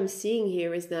what I'm seeing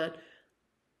here is that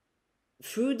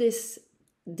through this,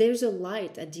 there's a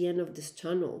light at the end of this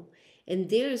tunnel, and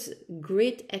there's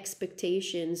great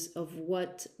expectations of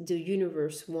what the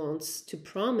universe wants to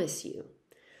promise you.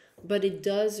 But it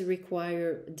does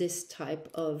require this type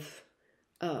of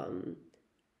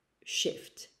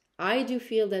shift. I do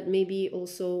feel that maybe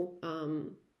also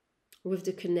with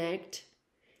the connect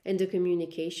and the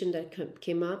communication that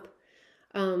came up,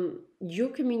 your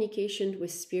communication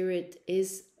with Spirit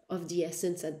is of the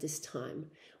essence at this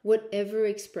time. Whatever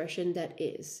expression that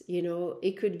is,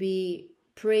 it could be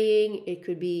praying, it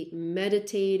could be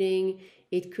meditating,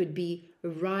 it could be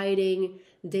writing.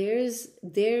 There's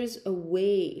a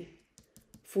way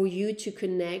for you to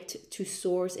connect to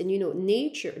source and,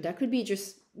 nature. That could be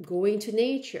just going to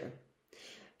nature,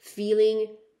 feeling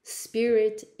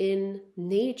Spirit in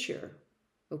nature,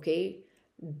 okay?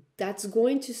 That's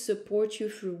going to support you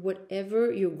through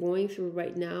whatever you're going through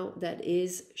right now that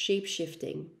is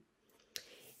shape-shifting.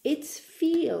 It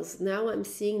feels, now I'm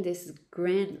seeing this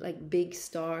grand, like big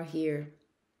star here,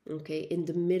 okay, in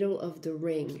the middle of the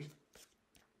ring.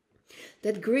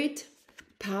 That great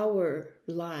power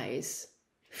lies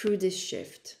through this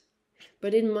shift.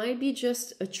 But it might be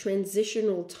just a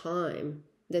transitional time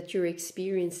that you're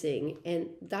experiencing, and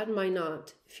that might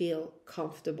not feel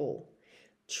comfortable.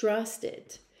 Trust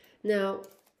it. Now,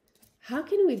 how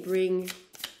can we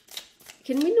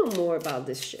know more about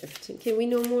this shift? Can we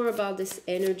know more about this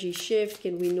energy shift?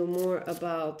 Can we know more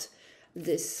about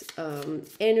this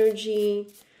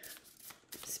energy?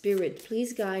 Spirit,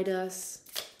 please guide us.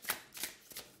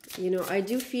 I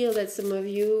do feel that some of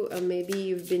you, maybe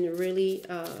you've been really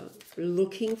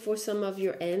looking for some of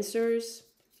your answers.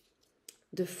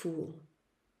 The Fool.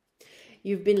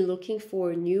 You've been looking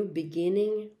for a new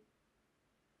beginning,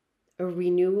 a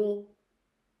renewal.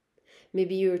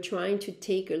 Maybe you're trying to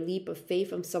take a leap of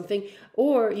faith on something,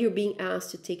 or you're being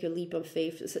asked to take a leap of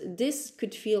faith. So this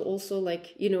could feel also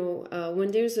like,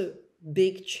 when there's a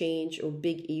big change or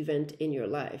big event in your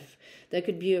life. That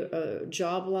could be a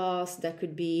job loss, that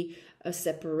could be a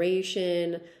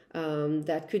separation,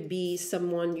 that could be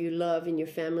someone you love in your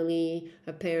family,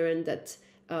 a parent that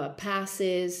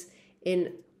passes.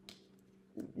 And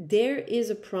there is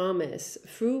a promise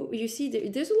through,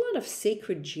 there's a lot of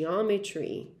sacred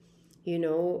geometry,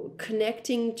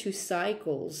 connecting to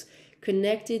cycles,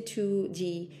 connected to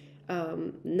the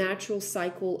natural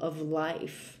cycle of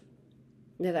life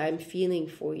that I'm feeling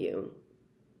for you.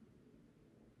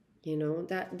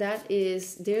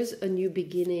 There's a new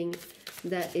beginning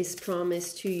that is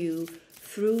promised to you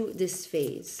through this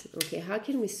phase. Okay, how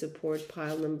can we support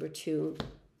pile number 2?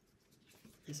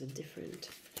 There's a different.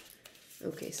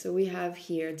 Okay, so we have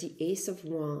here the Ace of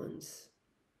Wands.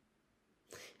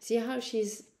 See how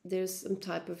there's some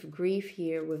type of grief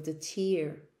here with the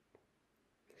tear.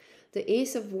 The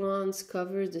Ace of Wands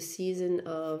covers the season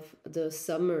of the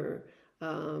summer,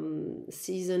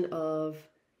 season of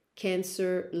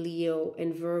Cancer, Leo,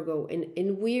 and Virgo.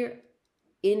 And we're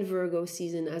in Virgo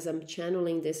season as I'm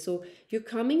channeling this. So you're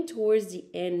coming towards the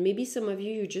end. Maybe some of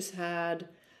you just had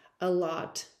a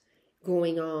lot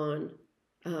going on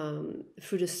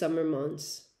through the summer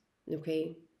months,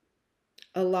 okay?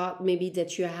 A lot maybe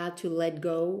that you had to let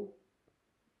go.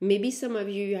 Maybe some of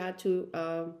you had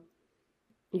to,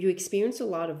 you experienced a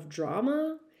lot of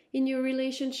drama in your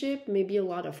relationship, maybe a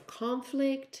lot of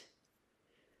conflict.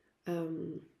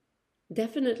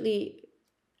 Definitely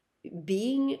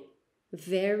being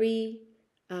very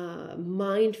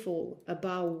mindful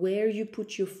about where you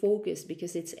put your focus,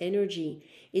 because it's energy.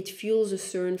 It fuels a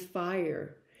certain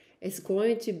fire. It's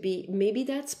going to be, maybe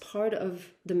that's part of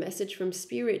the message from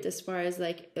Spirit as far as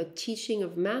like a teaching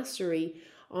of mastery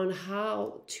on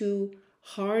how to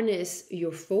harness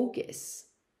your focus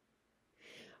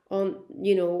on,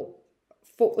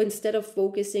 instead of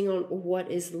focusing on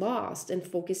what is lost and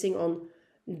focusing on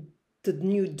the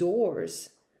new doors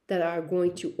that are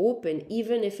going to open,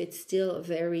 even if it's still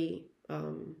very, I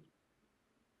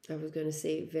was going to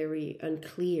say very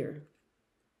unclear,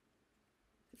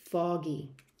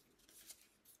 foggy.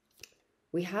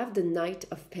 We have the Knight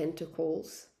of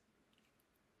Pentacles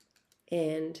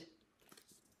and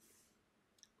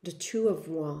the Two of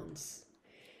Wands.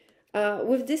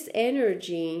 With this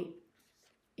energy,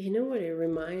 you know what it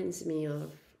reminds me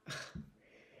of?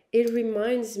 It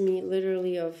reminds me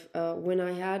literally of when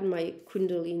I had my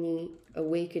Kundalini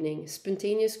awakening,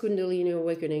 spontaneous Kundalini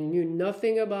awakening, knew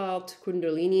nothing about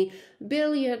Kundalini,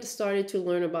 barely had started to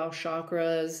learn about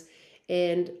chakras,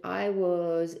 and I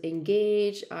was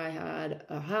engaged. I had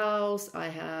a house, I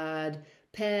had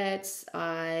pets,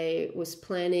 I was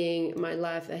planning my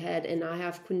life ahead, and I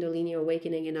have Kundalini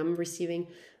awakening, and I'm receiving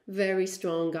very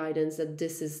strong guidance that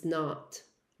this is not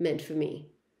meant for me.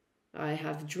 I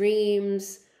have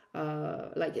dreams,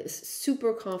 like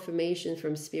super confirmation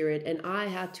from spirit, and I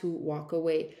had to walk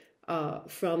away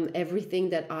from everything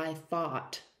that I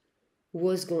thought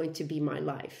was going to be my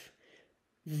life.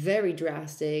 Very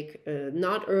drastic,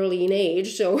 not early in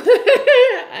age, so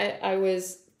I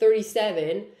was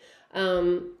 37,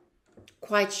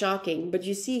 quite shocking. But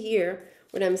you see here,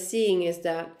 what I'm seeing is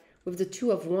that with the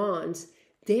Two of Wands,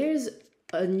 there's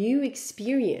a new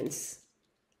experience.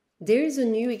 There's a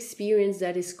new experience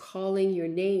that is calling your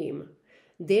name.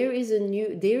 There's a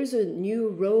new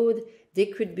road. There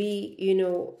could be,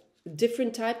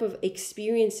 different type of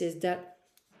experiences that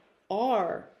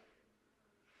are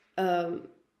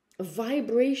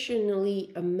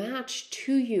vibrationally a match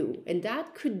to you. And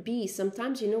that could be,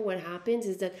 sometimes, what happens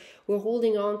is that we're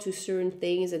holding on to certain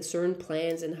things and certain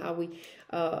plans and how we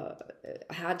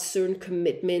had certain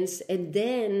commitments, and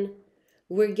then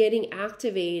we're getting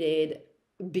activated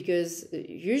because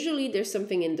usually there's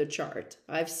something in the chart.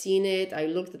 I've seen it. I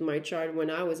looked at my chart when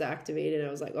I was activated.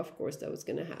 I was like, of course that was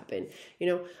going to happen,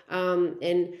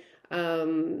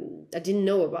 I didn't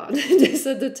know about this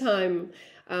at the time.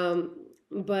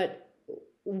 But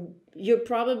you're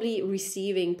probably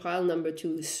receiving pile number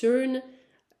 2, certain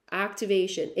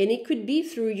activation, and it could be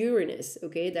through Uranus.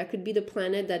 Okay, that could be the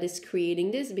planet that is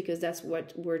creating this, because that's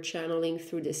what we're channeling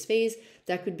through this phase.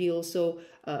 That could be also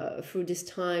through this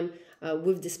time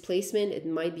with displacement. It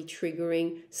might be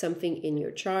triggering something in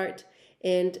your chart,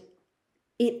 and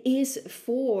it's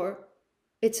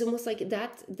almost like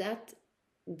that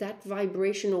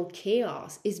vibrational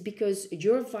chaos is because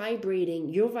your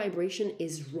vibration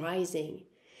is rising.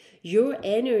 Your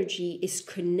energy is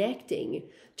connecting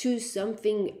to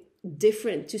something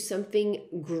different, to something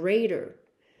greater,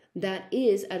 that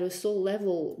is at a soul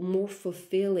level more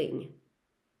fulfilling.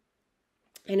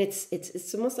 And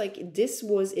it's almost like this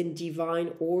was in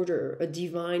divine order, a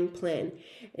divine plan.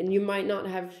 And you might not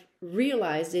have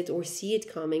realized it or see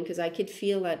it coming, because I could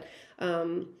feel that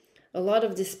a lot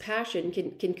of this passion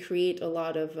can create a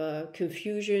lot of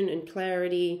confusion and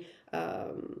clarity.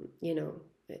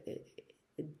 It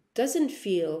doesn't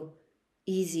feel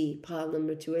easy, pile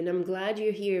number 2. And I'm glad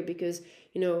you're here, because,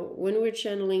 when we're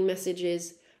channeling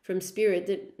messages from spirit,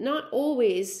 that not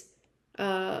always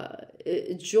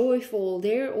joyful,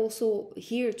 they're also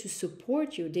here to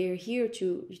support you. They're here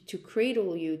to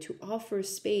cradle you, to offer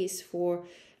space for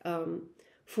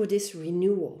this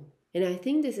renewal. And I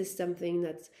think this is something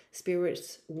that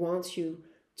spirits wants you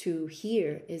to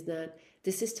hear, is that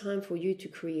this is time for you to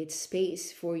create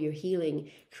space for your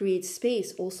healing, create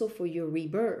space also for your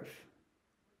rebirth.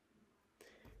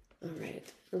 All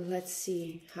right, let's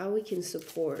see how we can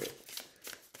support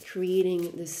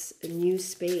creating this new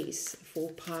space for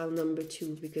pile number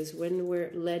 2, because when we're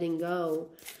letting go,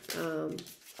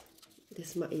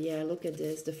 look at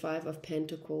this, the 5 of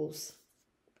Pentacles.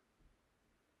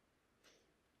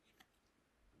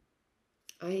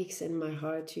 I extend my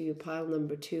heart to you, pile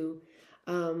number 2.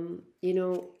 With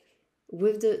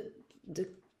the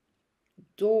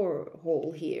door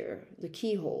hole here, the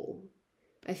keyhole,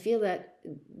 I feel that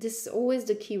this always,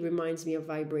 the key reminds me of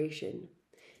vibration.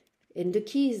 And the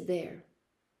key is there.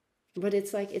 But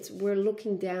it's like we're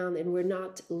looking down and we're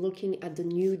not looking at the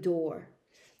new door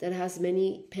that has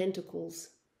many pentacles.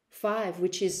 5,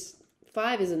 which is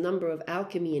 5 is a number of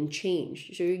alchemy and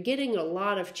change. So you're getting a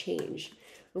lot of change.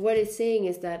 And what it's saying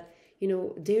is that,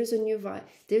 there's a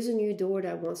new door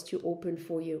that wants to open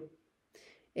for you.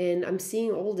 And I'm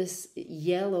seeing all this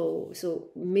yellow. So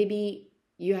maybe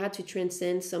you had to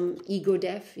transcend some ego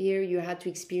death here. You had to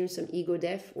experience some ego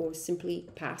death, or simply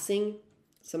passing,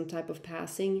 some type of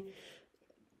passing,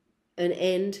 an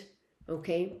end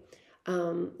okay?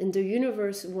 And the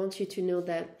universe wants you to know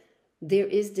that there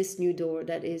is this new door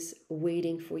that is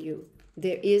waiting for you.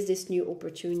 There is this new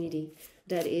opportunity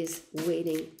that is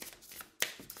waiting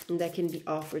and that can be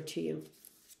offered to you.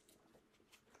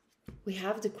 We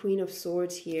have the Queen of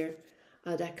Swords here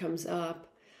that comes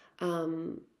up.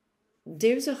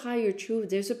 There's a higher truth.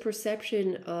 There's a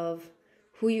perception of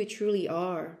who you truly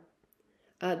are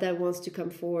that wants to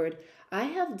come forward. I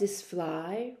have this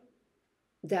fly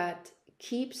that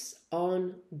keeps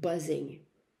on buzzing.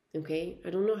 Okay,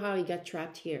 I don't know how he got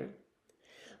trapped here,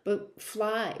 but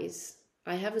flies,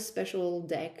 I have a special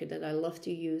deck that I love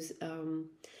to use,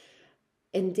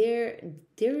 and they're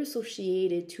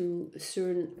associated to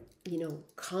certain,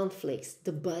 conflicts,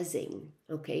 the buzzing.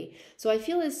 Okay, so I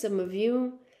feel as some of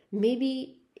you,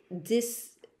 maybe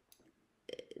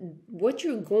what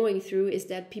you're going through is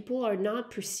that people are not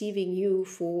perceiving you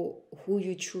for who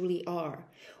you truly are,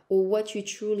 or what you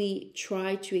truly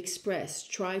try to express,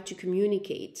 try to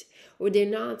communicate, or they're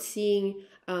not seeing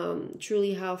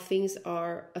truly how things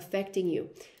are affecting you.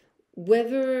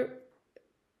 Whether,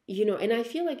 and I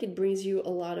feel like it brings you a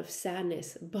lot of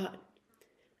sadness, but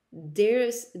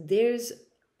there's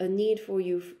a need for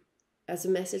you as a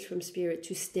message from Spirit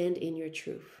to stand in your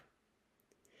truth.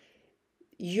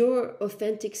 Your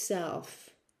authentic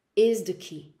self is the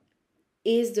key,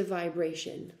 is the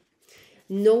vibration.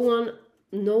 No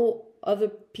other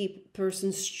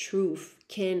person's truth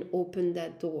can open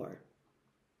that door.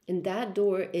 And that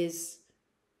door is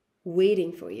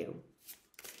waiting for you.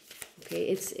 Okay,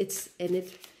 it's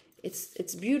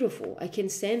beautiful. I can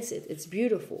sense it. It's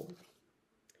beautiful.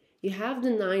 You have the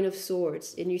Nine of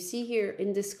Swords, and you see here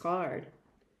in this card,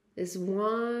 there's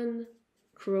one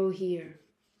crow here.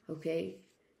 Okay,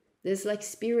 there's like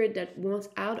Spirit that wants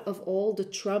out of all the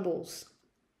troubles,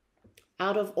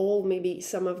 out of all maybe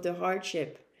some of the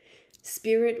hardship.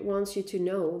 Spirit wants you to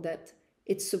know that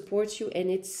it supports you and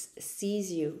it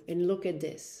sees you. And look at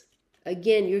this.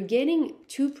 Again, you're getting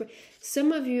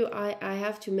some of you, I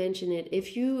have to mention it.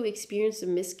 If you experience a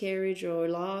miscarriage or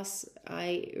loss,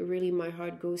 my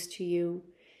heart goes to you.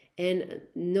 And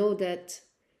know that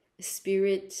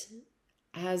Spirit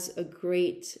has a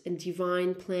great and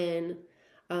divine plan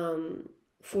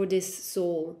for this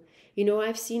soul.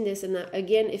 I've seen this, and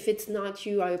again, if it's not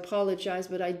you, I apologize,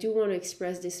 but I do want to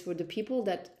express this for the people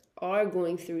that are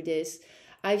going through this.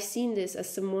 I've seen this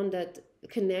as someone that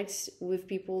connects with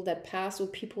people that pass or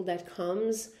people that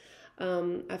comes.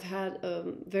 I've had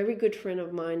a very good friend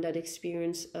of mine that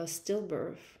experienced a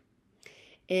stillbirth,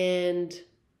 and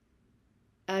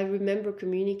I remember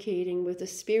communicating with the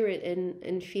Spirit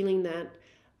and feeling that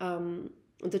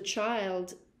the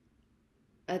child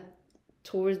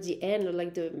towards the end, or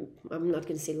like I'm not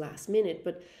going to say last minute,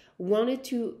 but wanted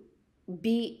to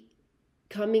be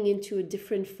coming into a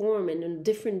different form and a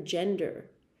different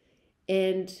gender,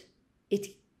 and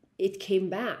it came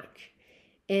back.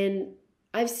 And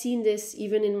I've seen this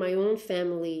even in my own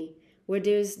family, where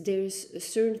there's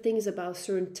certain things about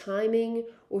certain timing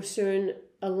or certain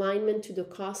alignment to the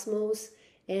cosmos,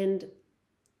 and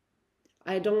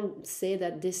I don't say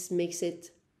that this makes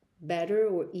it better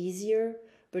or easier,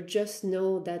 but just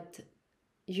know that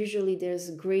usually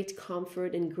there's great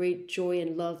comfort and great joy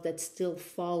and love that still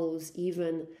follows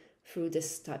even through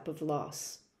this type of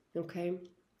loss. Okay?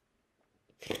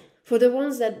 For the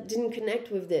ones that didn't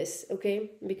connect with this,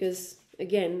 okay? Because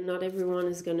again, not everyone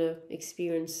is going to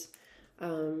experience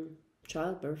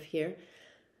childbirth here.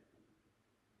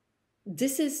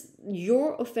 This is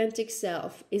your authentic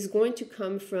self is going to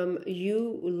come from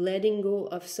you letting go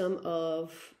of some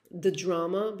of the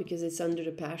drama, because it's under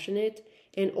the passionate,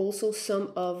 and also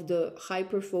some of the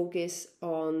hyper focus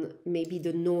on maybe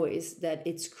the noise that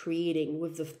it's creating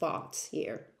with the thoughts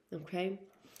here. Okay,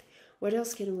 what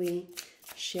else can we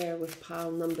share with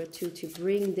pile number 2 to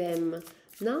bring them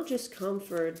not just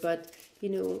comfort, but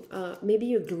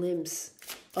maybe a glimpse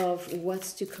of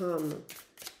what's to come,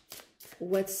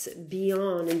 what's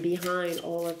beyond and behind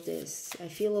all of this? I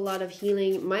feel a lot of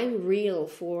healing. My reel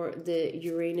for the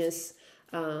Uranus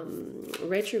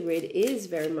retrograde is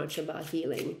very much about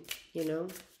healing,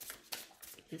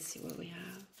 Let's see what we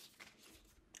have.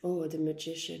 Oh, the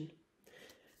Magician.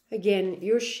 Again,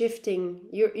 you're shifting.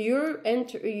 The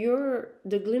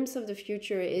glimpse of the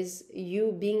future is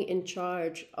you being in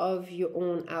charge of your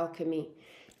own alchemy.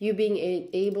 You being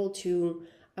able to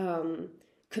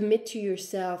commit to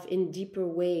yourself in deeper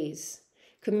ways.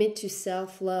 Commit to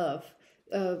self-love.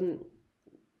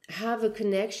 Have a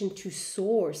connection to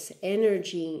source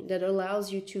energy that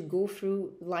allows you to go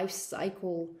through life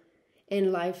cycle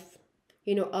and life,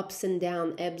 ups and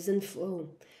down, ebbs and flow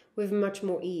with much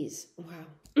more ease. Wow.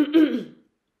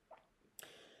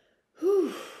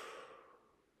 Whew.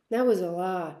 That was a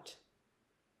lot.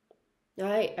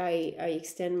 I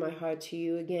extend my heart to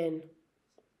you again.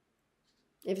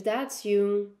 If that's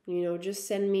you, just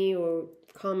send me or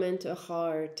comment a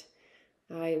heart.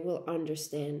 I will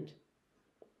understand,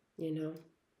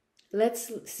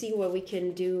 Let's see what we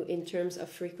can do in terms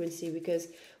of frequency, because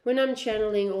when I'm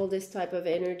channeling all this type of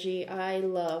energy, I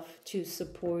love to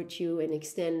support you and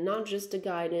extend not just the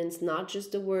guidance, not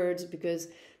just the words, because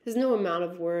there's no amount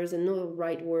of words and no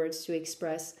right words to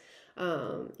express,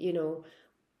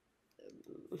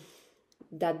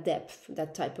 that depth,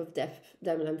 that type of depth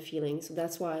that I'm feeling. So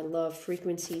that's why I love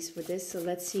frequencies for this. So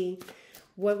let's see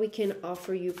what we can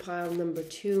offer you, pile number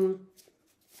 2.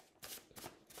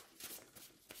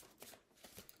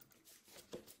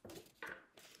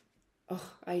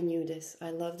 Oh, I knew this. I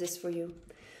love this for you.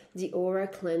 The aura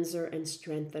cleanser and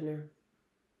strengthener.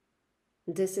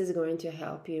 This is going to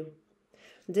help you.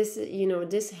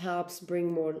 This helps bring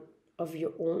more of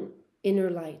your own inner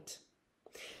light.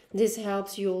 This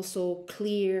helps you also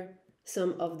clear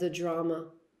some of the drama.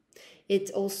 It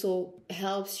also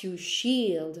helps you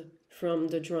shield from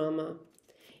the drama.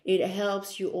 It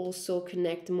helps you also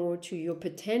connect more to your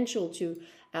potential to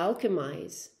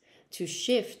alchemize, to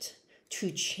shift,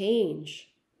 to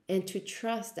change, and to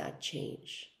trust that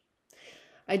change.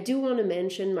 I do want to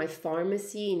mention my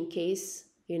pharmacy in case,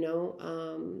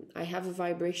 I have a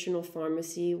vibrational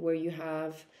pharmacy where you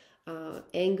have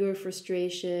anger,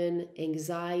 frustration,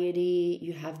 anxiety,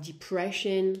 you have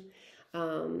depression,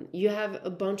 you have a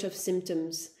bunch of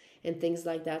symptoms and things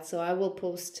like that. So I will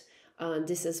post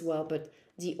this as well, but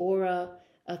the aura,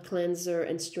 a cleanser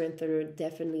and strengthener,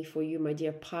 definitely for you, my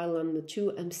dear pile number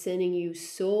 2. I'm sending you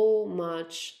so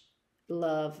much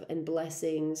love and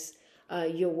blessings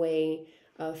your way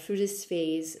through this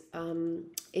phase.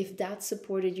 If that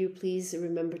supported you, please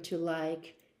remember to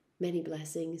like. Many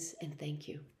blessings and thank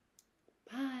you.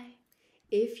 Bye.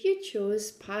 If you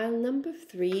chose pile number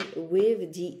 3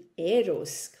 with the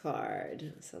Eros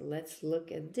card, so let's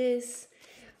look at this.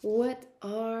 What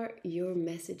are your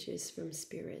messages from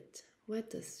Spirit? What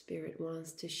does Spirit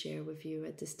wants to share with you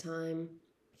at this time?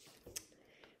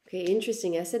 Okay,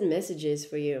 interesting. I said messages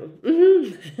for you.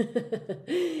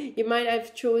 You might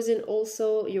have chosen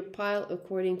also your pile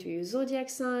according to your zodiac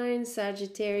sign: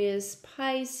 Sagittarius,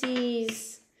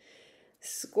 Pisces,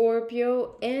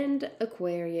 Scorpio, and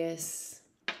Aquarius.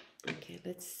 Okay,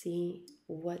 let's see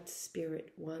what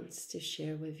Spirit wants to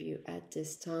share with you at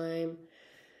this time.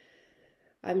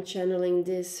 I'm channeling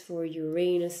this for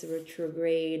Uranus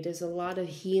Retrograde. There's a lot of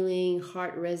healing,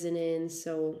 heart resonance.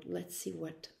 So let's see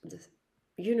what the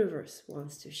universe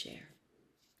wants to share.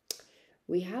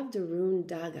 We have the rune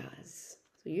Dagas.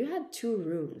 So you had 2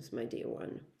 runes, my dear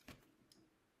one.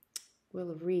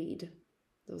 We'll read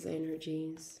those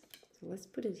energies. So let's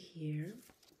put it here.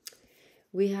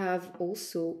 We have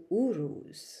also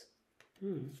Urus.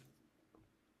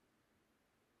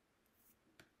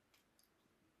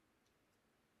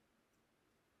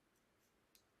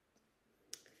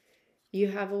 You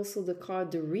have also the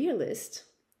card the Realist,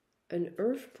 an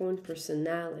Earth point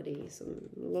personality. So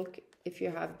look if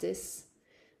you have this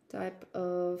type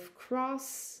of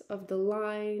cross of the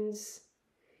lines,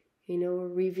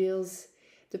 reveals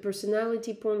the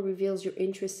personality point, reveals your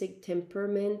intrinsic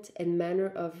temperament and manner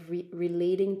of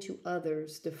relating to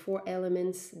others. The 4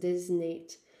 elements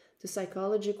designate the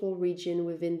psychological region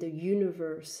within the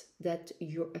universe that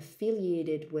you're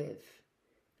affiliated with.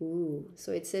 Ooh,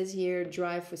 so it says here,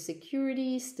 drive for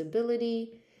security,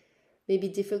 stability, maybe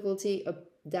difficulty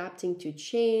adapting to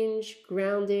change,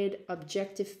 grounded,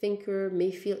 objective thinker, may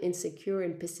feel insecure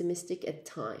and pessimistic at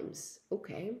times.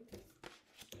 Okay.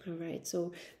 All right,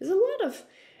 so there's a lot of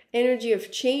energy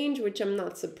of change, which I'm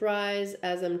not surprised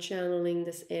as I'm channeling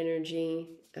this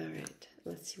energy. All right,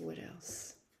 let's see what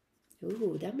else.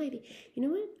 Ooh, that might be, you know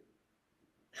what?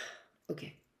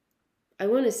 Okay, I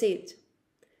want to say it,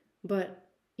 but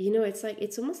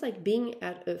it's almost like being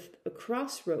at a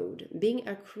crossroad, being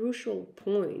a crucial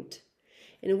point.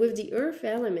 And with the earth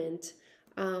element,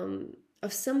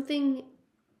 of something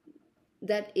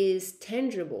that is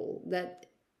tangible, that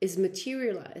is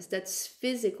materialized, that's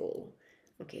physical.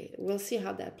 Okay, we'll see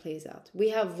how that plays out. We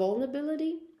have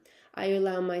vulnerability. I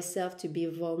allow myself to be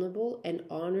vulnerable and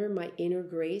honor my inner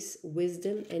grace,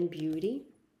 wisdom, and beauty.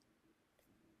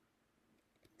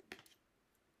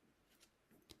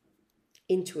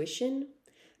 Intuition.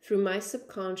 Through my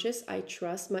subconscious, I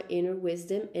trust my inner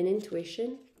wisdom and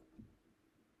intuition.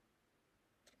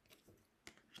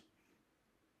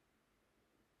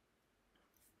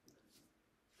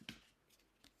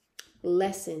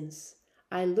 Lessons.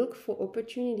 I look for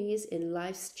opportunities in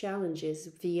life's challenges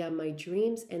via my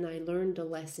dreams, and I learn the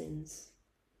lessons.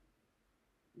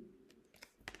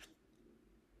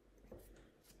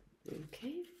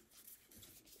 Okay.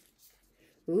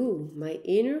 Ooh, my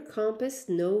inner compass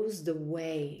knows the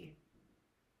way.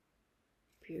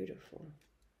 Beautiful.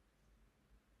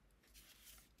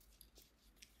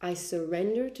 I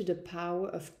surrender to the power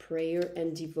of prayer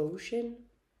and devotion.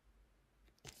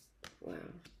 Wow.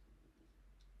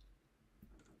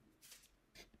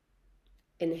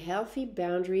 And healthy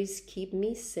boundaries keep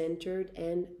me centered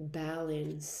and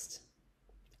balanced.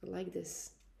 I like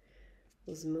this.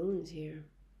 Those moons here.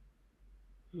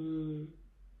 I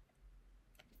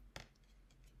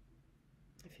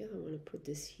feel I want to put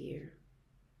this here.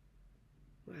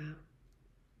 Wow.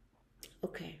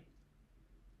 Okay.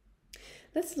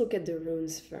 Let's look at the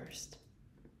runes first.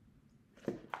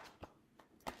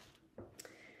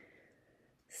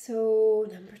 So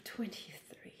number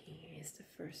 23 is the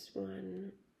first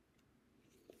one.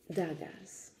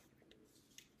 Dagas.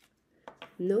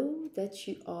 Know that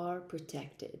you are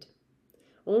protected.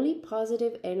 Only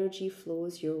positive energy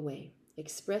flows your way.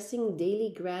 Expressing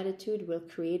daily gratitude will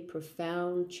create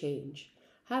profound change.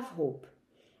 Have hope.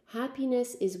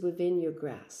 Happiness is within your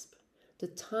grasp. The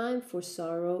time for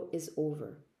sorrow is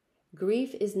over.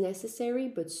 Grief is necessary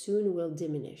but soon will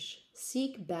diminish.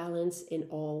 Seek balance in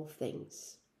all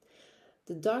things.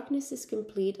 The darkness is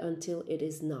complete until it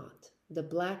is not. The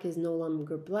black is no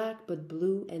longer black but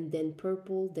blue, and then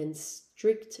purple, then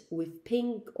streaked with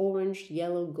pink, orange,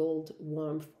 yellow, gold,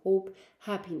 warmth, hope,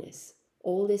 happiness.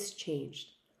 All is changed.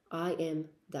 I am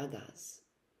Dagas.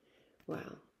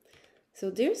 Wow. So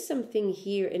there's something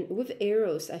here, and with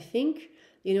Eros, I think,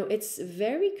 you know, it's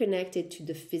very connected to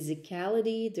the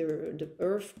physicality, the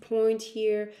earth point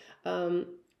here.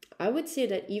 I would say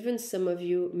that even some of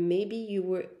you, maybe you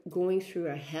were going through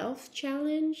a health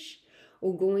challenge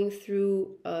or going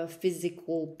through a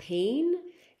physical pain,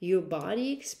 your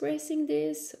body expressing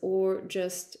this, or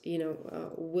just, you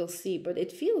know, we'll see. But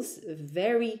it feels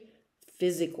very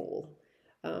physical.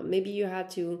 Maybe you had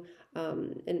to,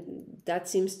 and that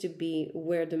seems to be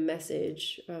where the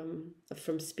message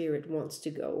from Spirit wants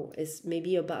to go, is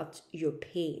maybe about your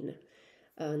pain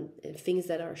and things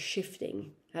that are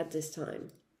shifting at this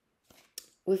time.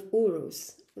 With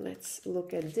Urus, let's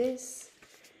look at this.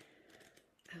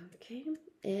 Okay,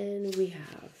 and we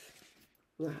have,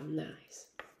 wow, nice.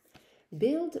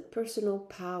 Build personal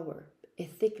power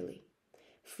ethically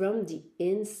from the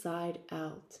inside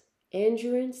out.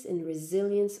 Endurance and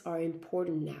resilience are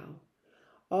important now.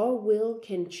 Our will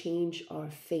can change our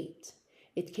fate.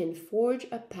 It can forge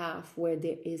a path where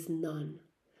there is none.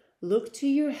 Look to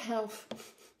your health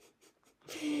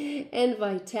and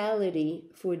vitality,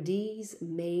 for these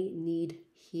may need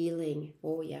healing.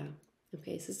 Oh yeah.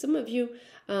 Okay, so some of you,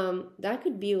 that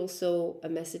could be also a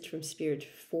message from Spirit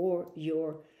for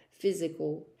your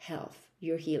physical health,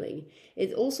 your healing.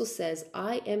 It also says,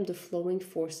 I am the flowing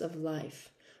force of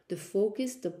life, the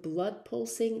focus, the blood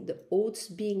pulsing, the oats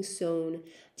being sown,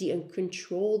 the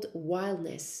uncontrolled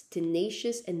wildness,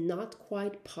 tenacious and not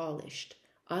quite polished.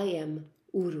 I am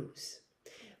Urus.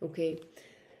 Okay,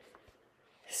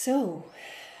 so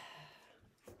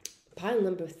pile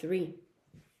number 3.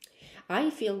 I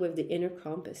feel with the inner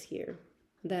compass here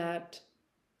that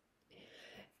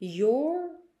you're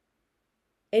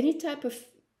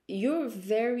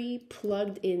very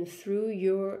plugged in through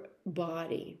your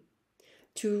body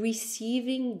to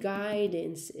receiving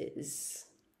guidances.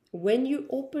 When you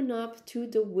open up to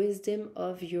the wisdom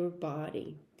of your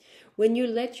body, when you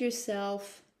let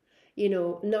yourself, you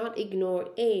know, not ignore,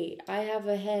 hey, I have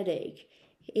a headache,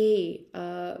 hey,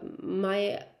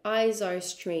 my eyes are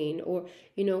strained, or,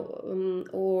 you know,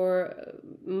 or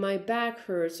my back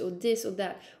hurts, or this or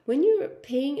that. When you're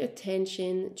paying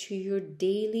attention to your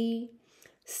daily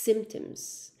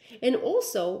symptoms, and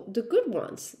also the good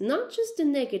ones, not just the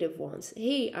negative ones.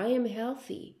 Hey, I am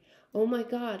healthy. Oh my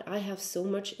God, I have so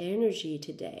much energy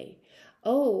today.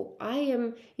 Oh, I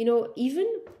am, you know,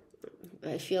 even,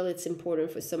 I feel it's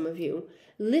important for some of you,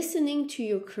 listening to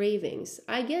your cravings.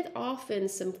 I get often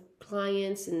some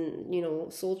clients and, you know,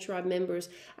 Soul Tribe members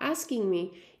asking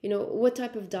me, you know, what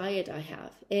type of diet I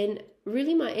have. And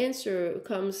really my answer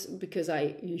comes because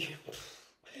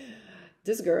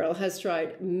this girl has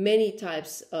tried many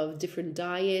types of different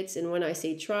diets. And when I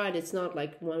say tried, it's not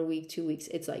like 1 week, 2 weeks.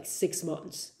 It's like 6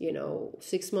 months, you know,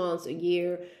 6 months, a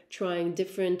year, trying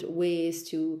different ways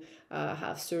to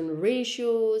have certain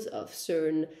ratios of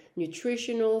certain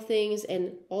nutritional things.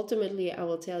 And ultimately, I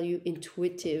will tell you,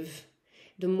 intuitive.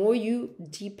 The more you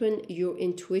deepen your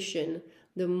intuition,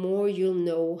 the more you'll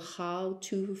know how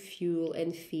to fuel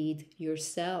and feed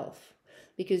yourself,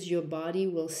 because your body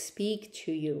will speak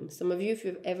to you. Some of you, if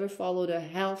you've ever followed a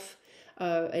health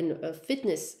and a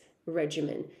fitness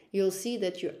regimen, you'll see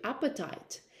that your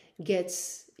appetite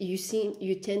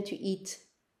you tend to eat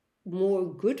more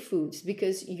good foods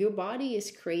because your body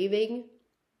is craving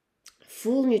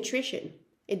full nutrition.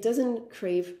 It doesn't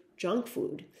crave junk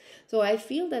food. So I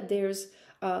feel that there's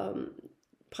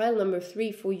pile number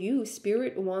 3 for you.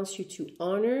 Spirit wants you to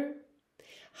honor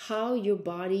how your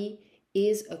body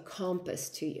is a compass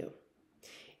to you.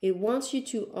 It wants you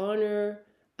to honor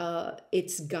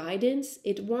its guidance.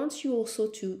 It wants you also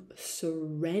to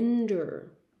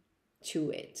surrender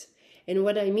to it. And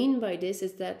what I mean by this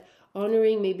is that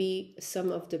honoring maybe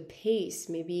some of the pace,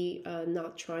 maybe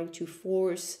not trying to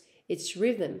force its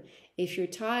rhythm. If you're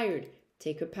tired,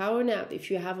 take a power nap.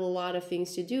 If you have a lot of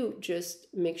things to do, just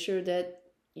make sure that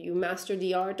you master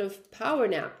the art of power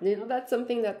nap. You know, that's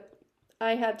something that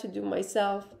I had to do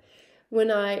myself. When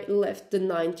I left the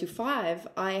 9 to 5,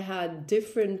 I had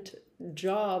different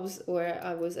jobs where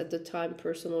I was at the time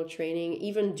personal training.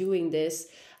 Even doing this,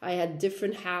 I had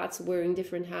different hats, wearing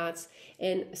different hats.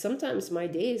 And sometimes my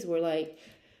days were like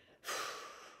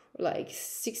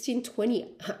 16, 20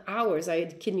 hours. I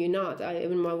kid you not. I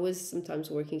was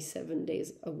sometimes working 7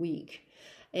 days a week.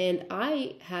 And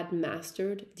I had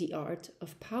mastered the art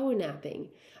of power napping.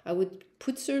 I would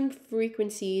put certain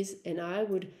frequencies and I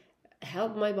would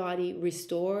help my body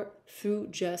restore through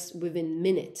just within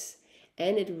minutes.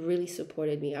 And it really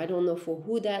supported me. I don't know for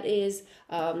who that is,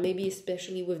 maybe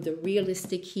especially with the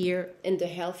realistic here and the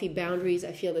healthy boundaries.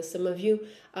 I feel that some of you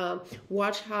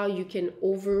watch how you can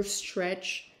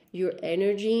overstretch your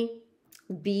energy,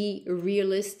 be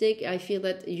realistic. I feel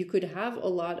that you could have a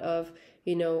lot of,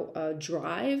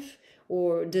 drive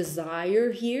or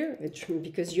desire here,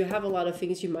 because you have a lot of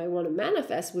things you might want to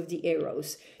manifest with the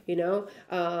Eros,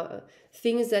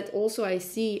 things that also I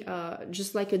see,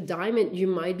 just like a diamond, you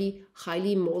might be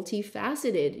highly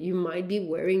multifaceted. You might be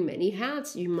wearing many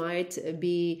hats. You might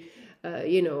be,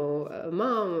 a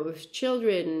mom with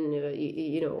children,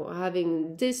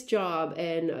 having this job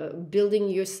and building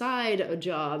your side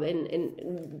job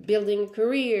and building a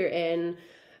career and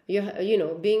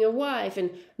being a wife and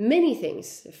many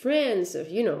things, friends,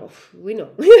 we know.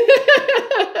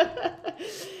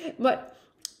 But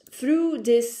through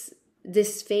this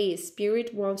phase,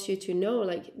 Spirit wants you to know,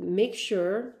 make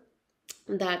sure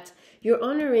that you're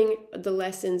honoring the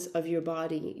lessons of your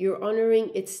body. You're honoring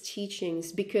its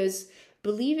teachings, because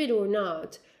believe it or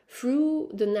not, through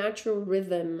the natural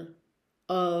rhythm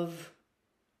of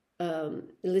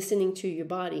listening to your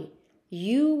body,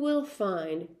 you will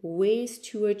find ways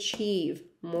to achieve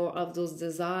more of those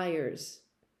desires.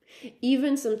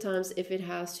 Even sometimes if it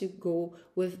has to go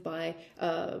with by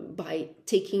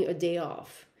taking a day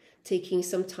off, taking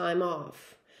some time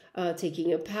off,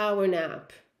 taking a power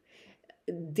nap.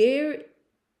 You're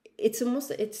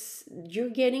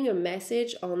getting a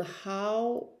message on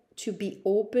how to be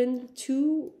open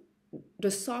to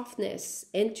the softness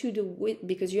and to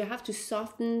because you have to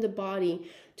soften the body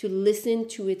to listen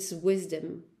to its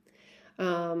wisdom.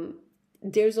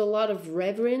 There's a lot of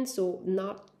reverence, so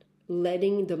not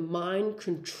letting the mind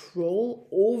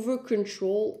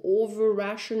over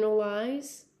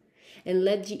rationalize, and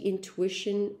let the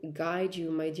intuition guide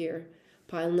you, my dear.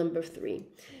 Pile number 3.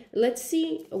 Let's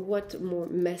see what more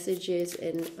messages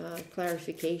and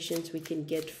clarifications we can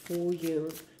get for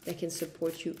you that can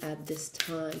support you at this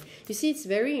time. You see, it's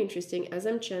very interesting. As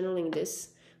I'm channeling this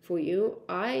for you,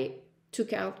 I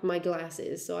took out my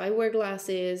glasses. So I wear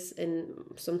glasses and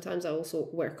sometimes I also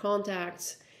wear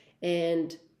contacts.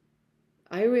 And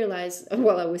I realized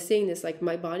while I was saying this,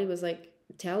 my body was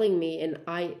telling me, and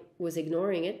I was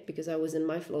ignoring it because I was in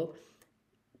my flow,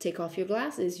 take off your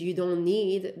glasses. You don't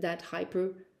need that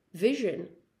hyper vision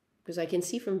because I can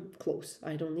see from close.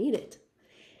 I don't need it.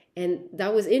 And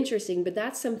that was interesting, but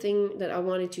that's something that I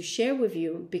wanted to share with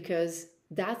you, because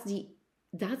that's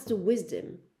the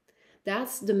wisdom.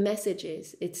 That's the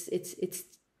messages. It's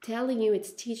telling you,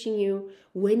 it's teaching you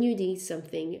when you need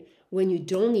something, when you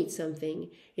don't need something.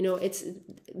 It's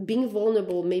being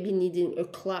vulnerable, maybe needing a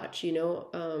clutch, you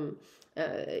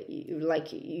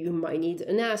might need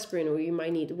an aspirin or you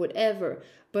might need whatever,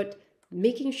 but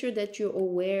making sure that you're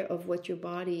aware of what your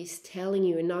body is telling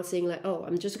you and not saying oh,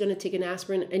 I'm just going to take an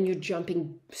aspirin, and you're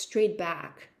jumping straight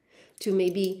back to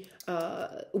maybe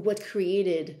what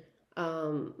created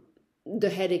the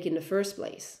headache in the first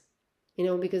place.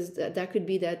 Because that could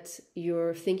be that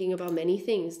you're thinking about many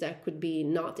things. That could be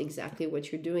not exactly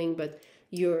what you're doing, but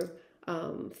your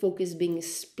focus being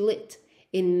split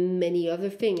in many other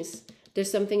things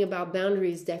There's something about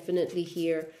boundaries definitely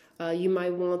here. You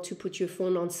might want to put your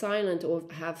phone on silent or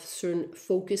have certain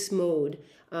focus mode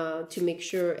to make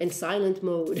sure, and silent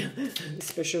mode,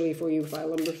 especially for you, file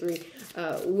number 3,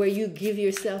 where you give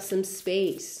yourself some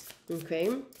space, okay?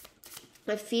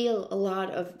 I feel a lot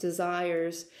of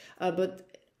desires, but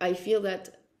I feel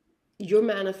that your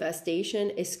manifestation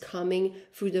is coming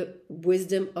through the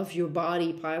wisdom of your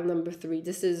body, pile number 3.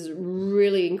 This is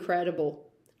really incredible,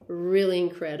 really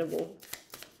incredible.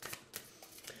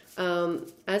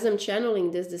 As I'm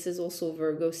channeling this is also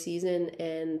Virgo season,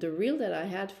 and the reel that I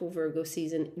had for Virgo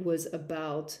season was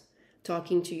about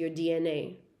talking to your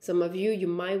DNA. Some of you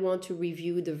might want to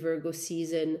review the Virgo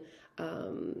season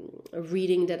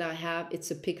reading that I have. It's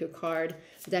a pick a card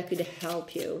that could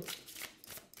help you.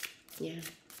 Yeah.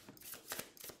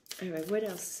 All right, what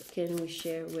else can we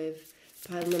share with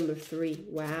pile number 3?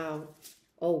 Wow.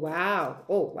 Oh, wow.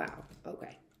 Oh, wow.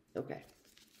 Okay. Okay.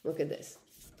 Look at this.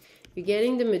 You're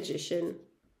getting the Magician,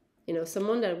 you know,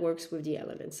 someone that works with the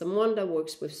elements, someone that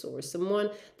works with source, someone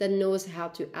that knows how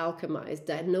to alchemize,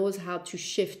 that knows how to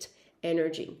shift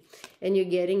energy. And you're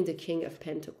getting the King of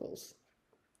Pentacles.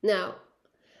 Now,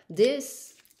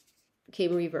 this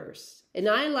came reversed. And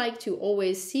I like to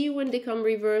always see when they come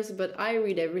reversed, but I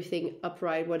read everything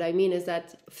upright. What I mean is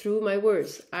that through my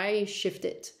words, I shift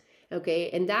it. Okay,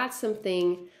 and that's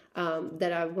something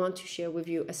that I want to share with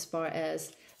you as far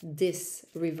as this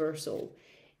reversal.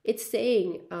 It's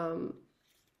saying,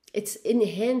 it's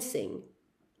enhancing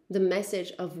the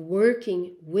message of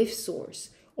working with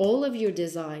source, all of your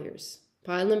desires.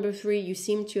 Pile number 3, you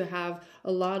seem to have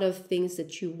a lot of things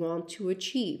that you want to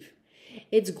achieve.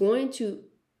 It's going to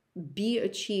be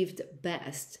achieved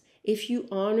best if you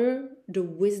honor the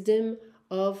wisdom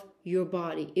of your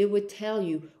body. It would tell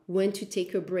you when to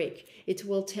take a break. It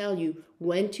will tell you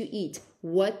when to eat,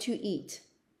 what to eat.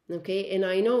 Okay, and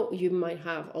I know you might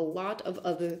have a lot of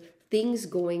other things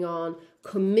going on,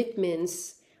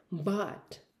 commitments,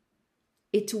 but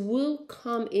it will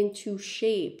come into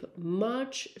shape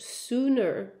much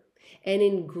sooner and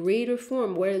in greater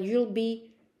form, where you'll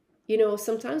be, you know,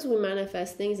 sometimes we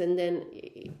manifest things and then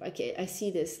I see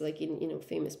this like in, you know,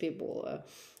 famous people,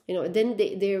 you know, then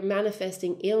they're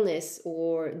manifesting illness,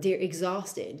 or they're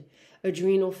exhausted,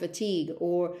 adrenal fatigue,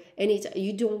 or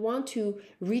you don't want to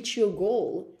reach your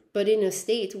goal, but in a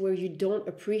state where you don't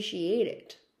appreciate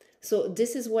it. So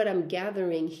this is what I'm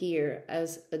gathering here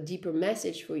as a deeper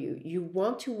message for you. You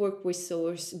want to work with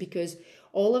source because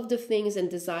all of the things and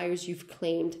desires you've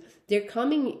claimed, they're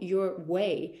coming your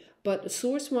way, but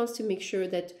source wants to make sure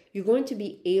that you're going to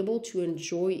be able to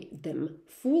enjoy them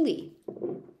fully,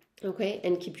 okay,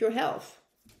 and keep your health,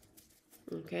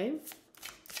 okay?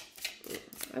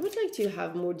 I would like to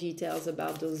have more details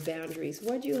about those boundaries.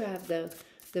 Why do you have the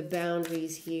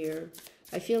boundaries here?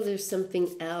 I feel there's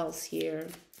something else here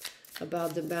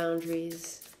about the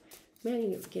boundaries.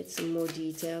 Maybe get some more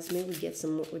details. Maybe get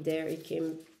some more there. It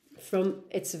came from,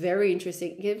 it's very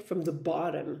interesting. It came from the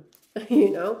bottom, you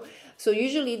know? So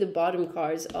usually the bottom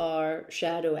cards are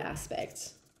shadow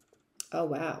aspects. Oh,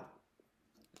 wow.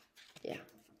 Yeah.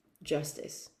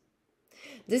 Justice.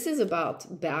 This is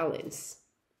about balance.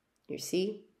 You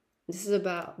see? This is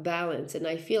about balance. And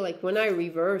I feel like when I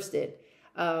reversed it,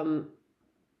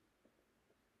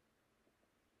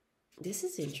 this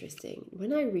is interesting.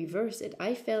 When I reversed it,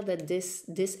 I felt that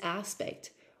this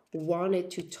aspect wanted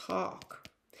to talk.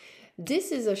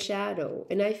 This is a shadow.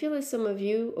 And I feel that some of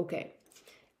you, okay,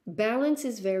 balance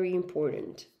is very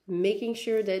important. Making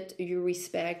sure that you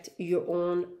respect your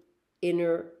own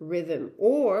inner rhythm,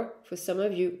 or for some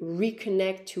of you,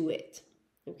 reconnect to it.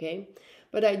 Okay?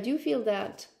 But I do feel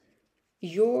that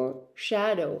your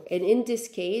shadow, and in this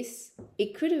case,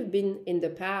 it could have been in the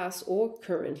past or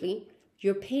currently,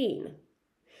 your pain,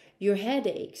 your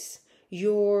headaches,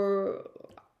 your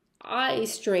eye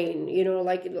strain, you know,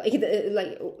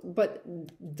 but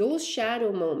those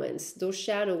shadow moments, those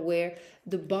shadow where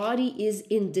the body is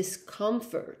in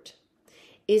discomfort,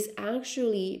 is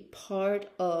actually part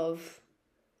of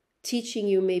teaching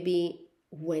you maybe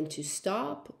when to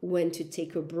stop, when to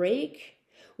take a break,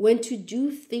 when to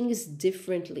do things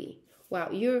differently.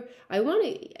 Wow, I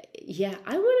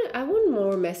want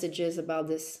more messages about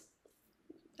this.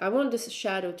 I want this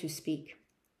shadow to speak.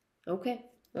 Okay,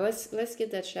 well, let's get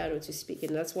that shadow to speak,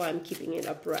 and that's why I'm keeping it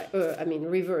upright.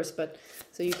 Reverse, but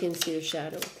so you can see the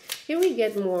shadow. Here we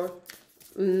get more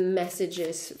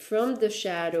messages from the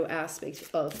shadow aspect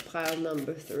of pile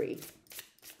number 3.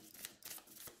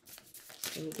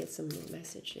 Let me get some more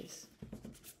messages.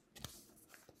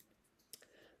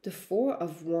 The 4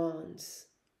 of Wands.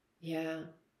 Yeah.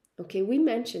 Okay, we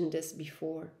mentioned this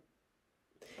before.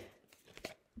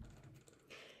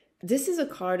 this is a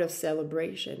card of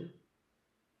celebration.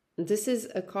 This is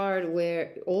a card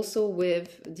where also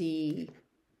with the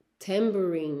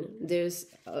tambourine, there's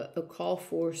a call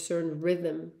for a certain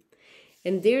rhythm.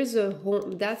 And there's a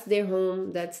home, that's their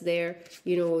home, that's their,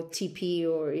 TP,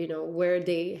 or, where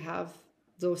they have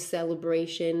those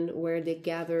celebration, where they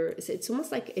gather. It's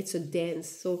almost like it's a dance.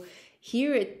 So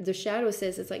here the shadow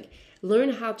says it's like,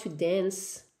 learn how to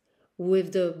dance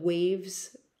with the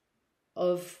waves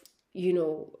of,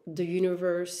 the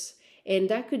universe. And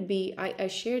that could be, I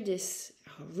shared this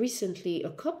recently,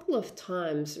 a couple of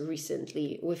times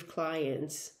recently with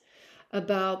clients,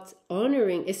 about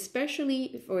honoring,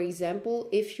 especially, for example,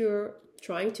 if you're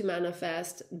trying to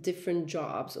manifest different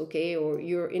jobs, okay, or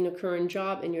you're in a current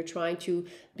job and you're trying to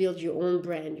build your own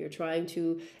brand, you're trying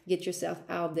to get yourself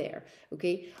out there,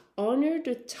 okay, honor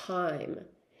the time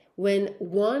when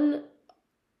one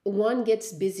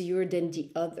gets busier than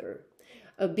the other.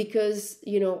 Because,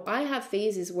 I have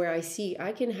phases where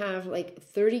I can have like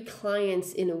 30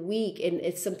 clients in a week,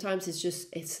 and sometimes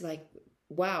it's like,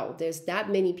 wow, there's that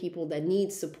many people that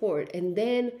need support. And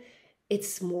then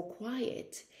it's more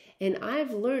quiet. And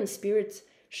I've learned, Spirit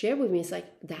shared with me, it's like,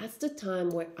 that's the time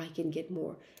where I can get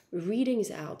more readings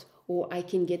out, or I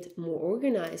can get more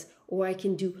organized, or I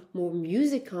can do more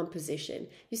music composition.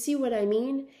 You see what I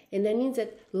mean? And that means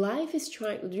that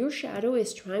your shadow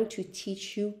is trying to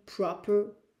teach you proper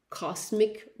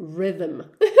cosmic rhythm.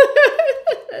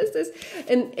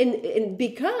 and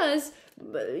because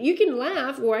you can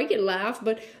laugh, or I can laugh,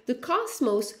 but the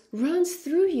cosmos runs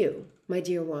through you, my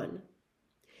dear one.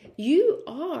 You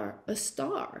are a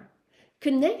star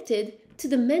connected to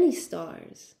the many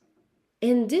stars.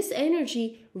 And this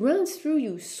energy runs through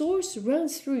you. Source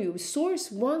runs through you. Source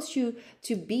wants you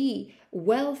to be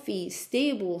wealthy,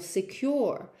 stable,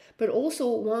 secure, but also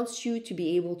wants you to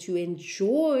be able to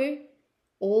enjoy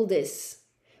all this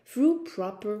through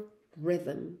proper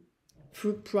rhythm,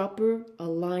 through proper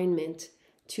alignment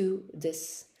to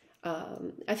this.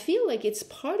 I feel like it's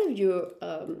part of your,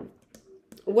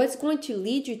 what's going to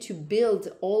lead you to build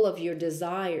all of your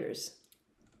desires.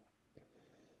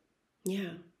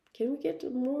 Yeah. Can we get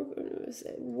more?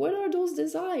 What are those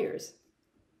desires?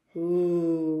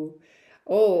 Ooh.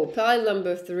 Oh, pile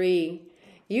number 3.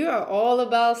 You are all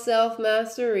about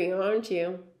self-mastery, aren't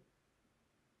you?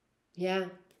 Yeah.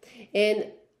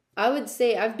 And I would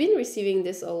say I've been receiving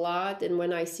this a lot. And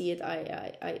when I see it,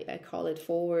 I call it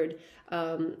forward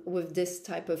with this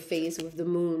type of phase with the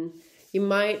moon.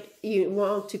 You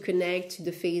want to connect to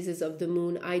the phases of the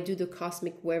moon. I do the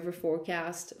cosmic weather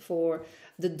forecast for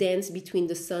the dance between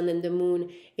the sun and the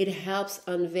moon. It helps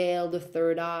unveil the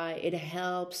third eye. It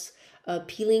helps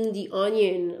peeling the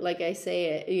onion, like I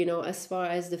say, as far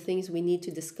as the things we need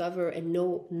to discover and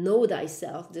know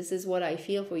thyself. This is what I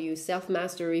feel for you.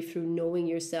 Self-mastery through knowing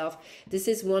yourself. This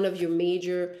is one of your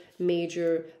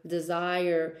major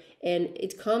desire. And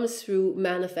it comes through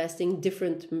manifesting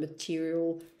different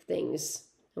material things.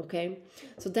 Okay,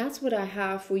 so that's what I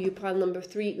have for you, pile number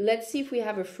 3. Let's see if we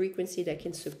have a frequency that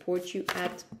can support you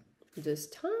at this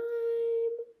time.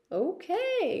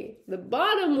 Okay, the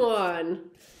bottom one.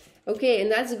 Okay, and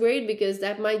that's great because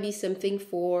that might be something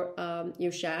for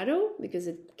your shadow, because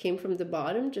it came from the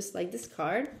bottom, just like this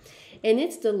card. And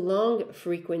it's the long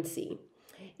frequency.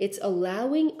 It's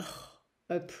allowing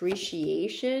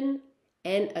appreciation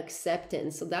and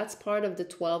acceptance. So that's part of the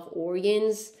 12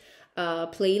 organs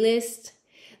playlist.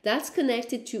 That's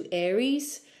connected to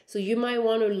Aries. So you might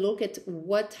want to look at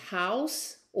what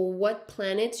house or what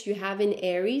planets you have in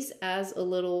Aries as a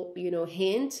little,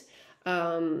 hint.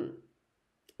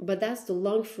 But that's the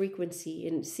long frequency.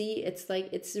 And see,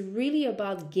 it's really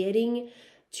about getting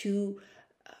to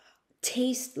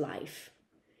taste life.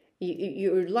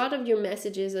 A lot of your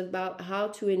messages about how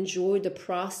to enjoy the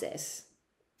process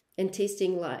and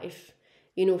tasting life,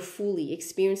 fully,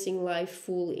 experiencing life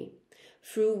fully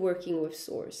through working with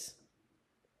Source.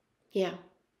 Yeah.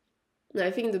 And I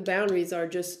think the boundaries are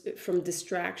just from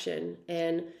distraction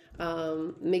and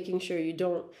making sure you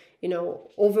don't,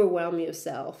 overwhelm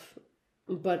yourself,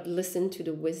 but listen to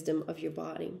the wisdom of your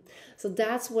body. So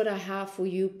that's what I have for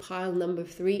you, pile number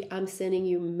 3. I'm sending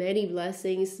you many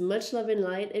blessings, much love and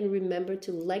light, and remember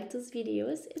to like those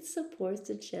videos. It supports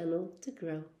the channel to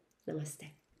grow.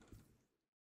 Namaste.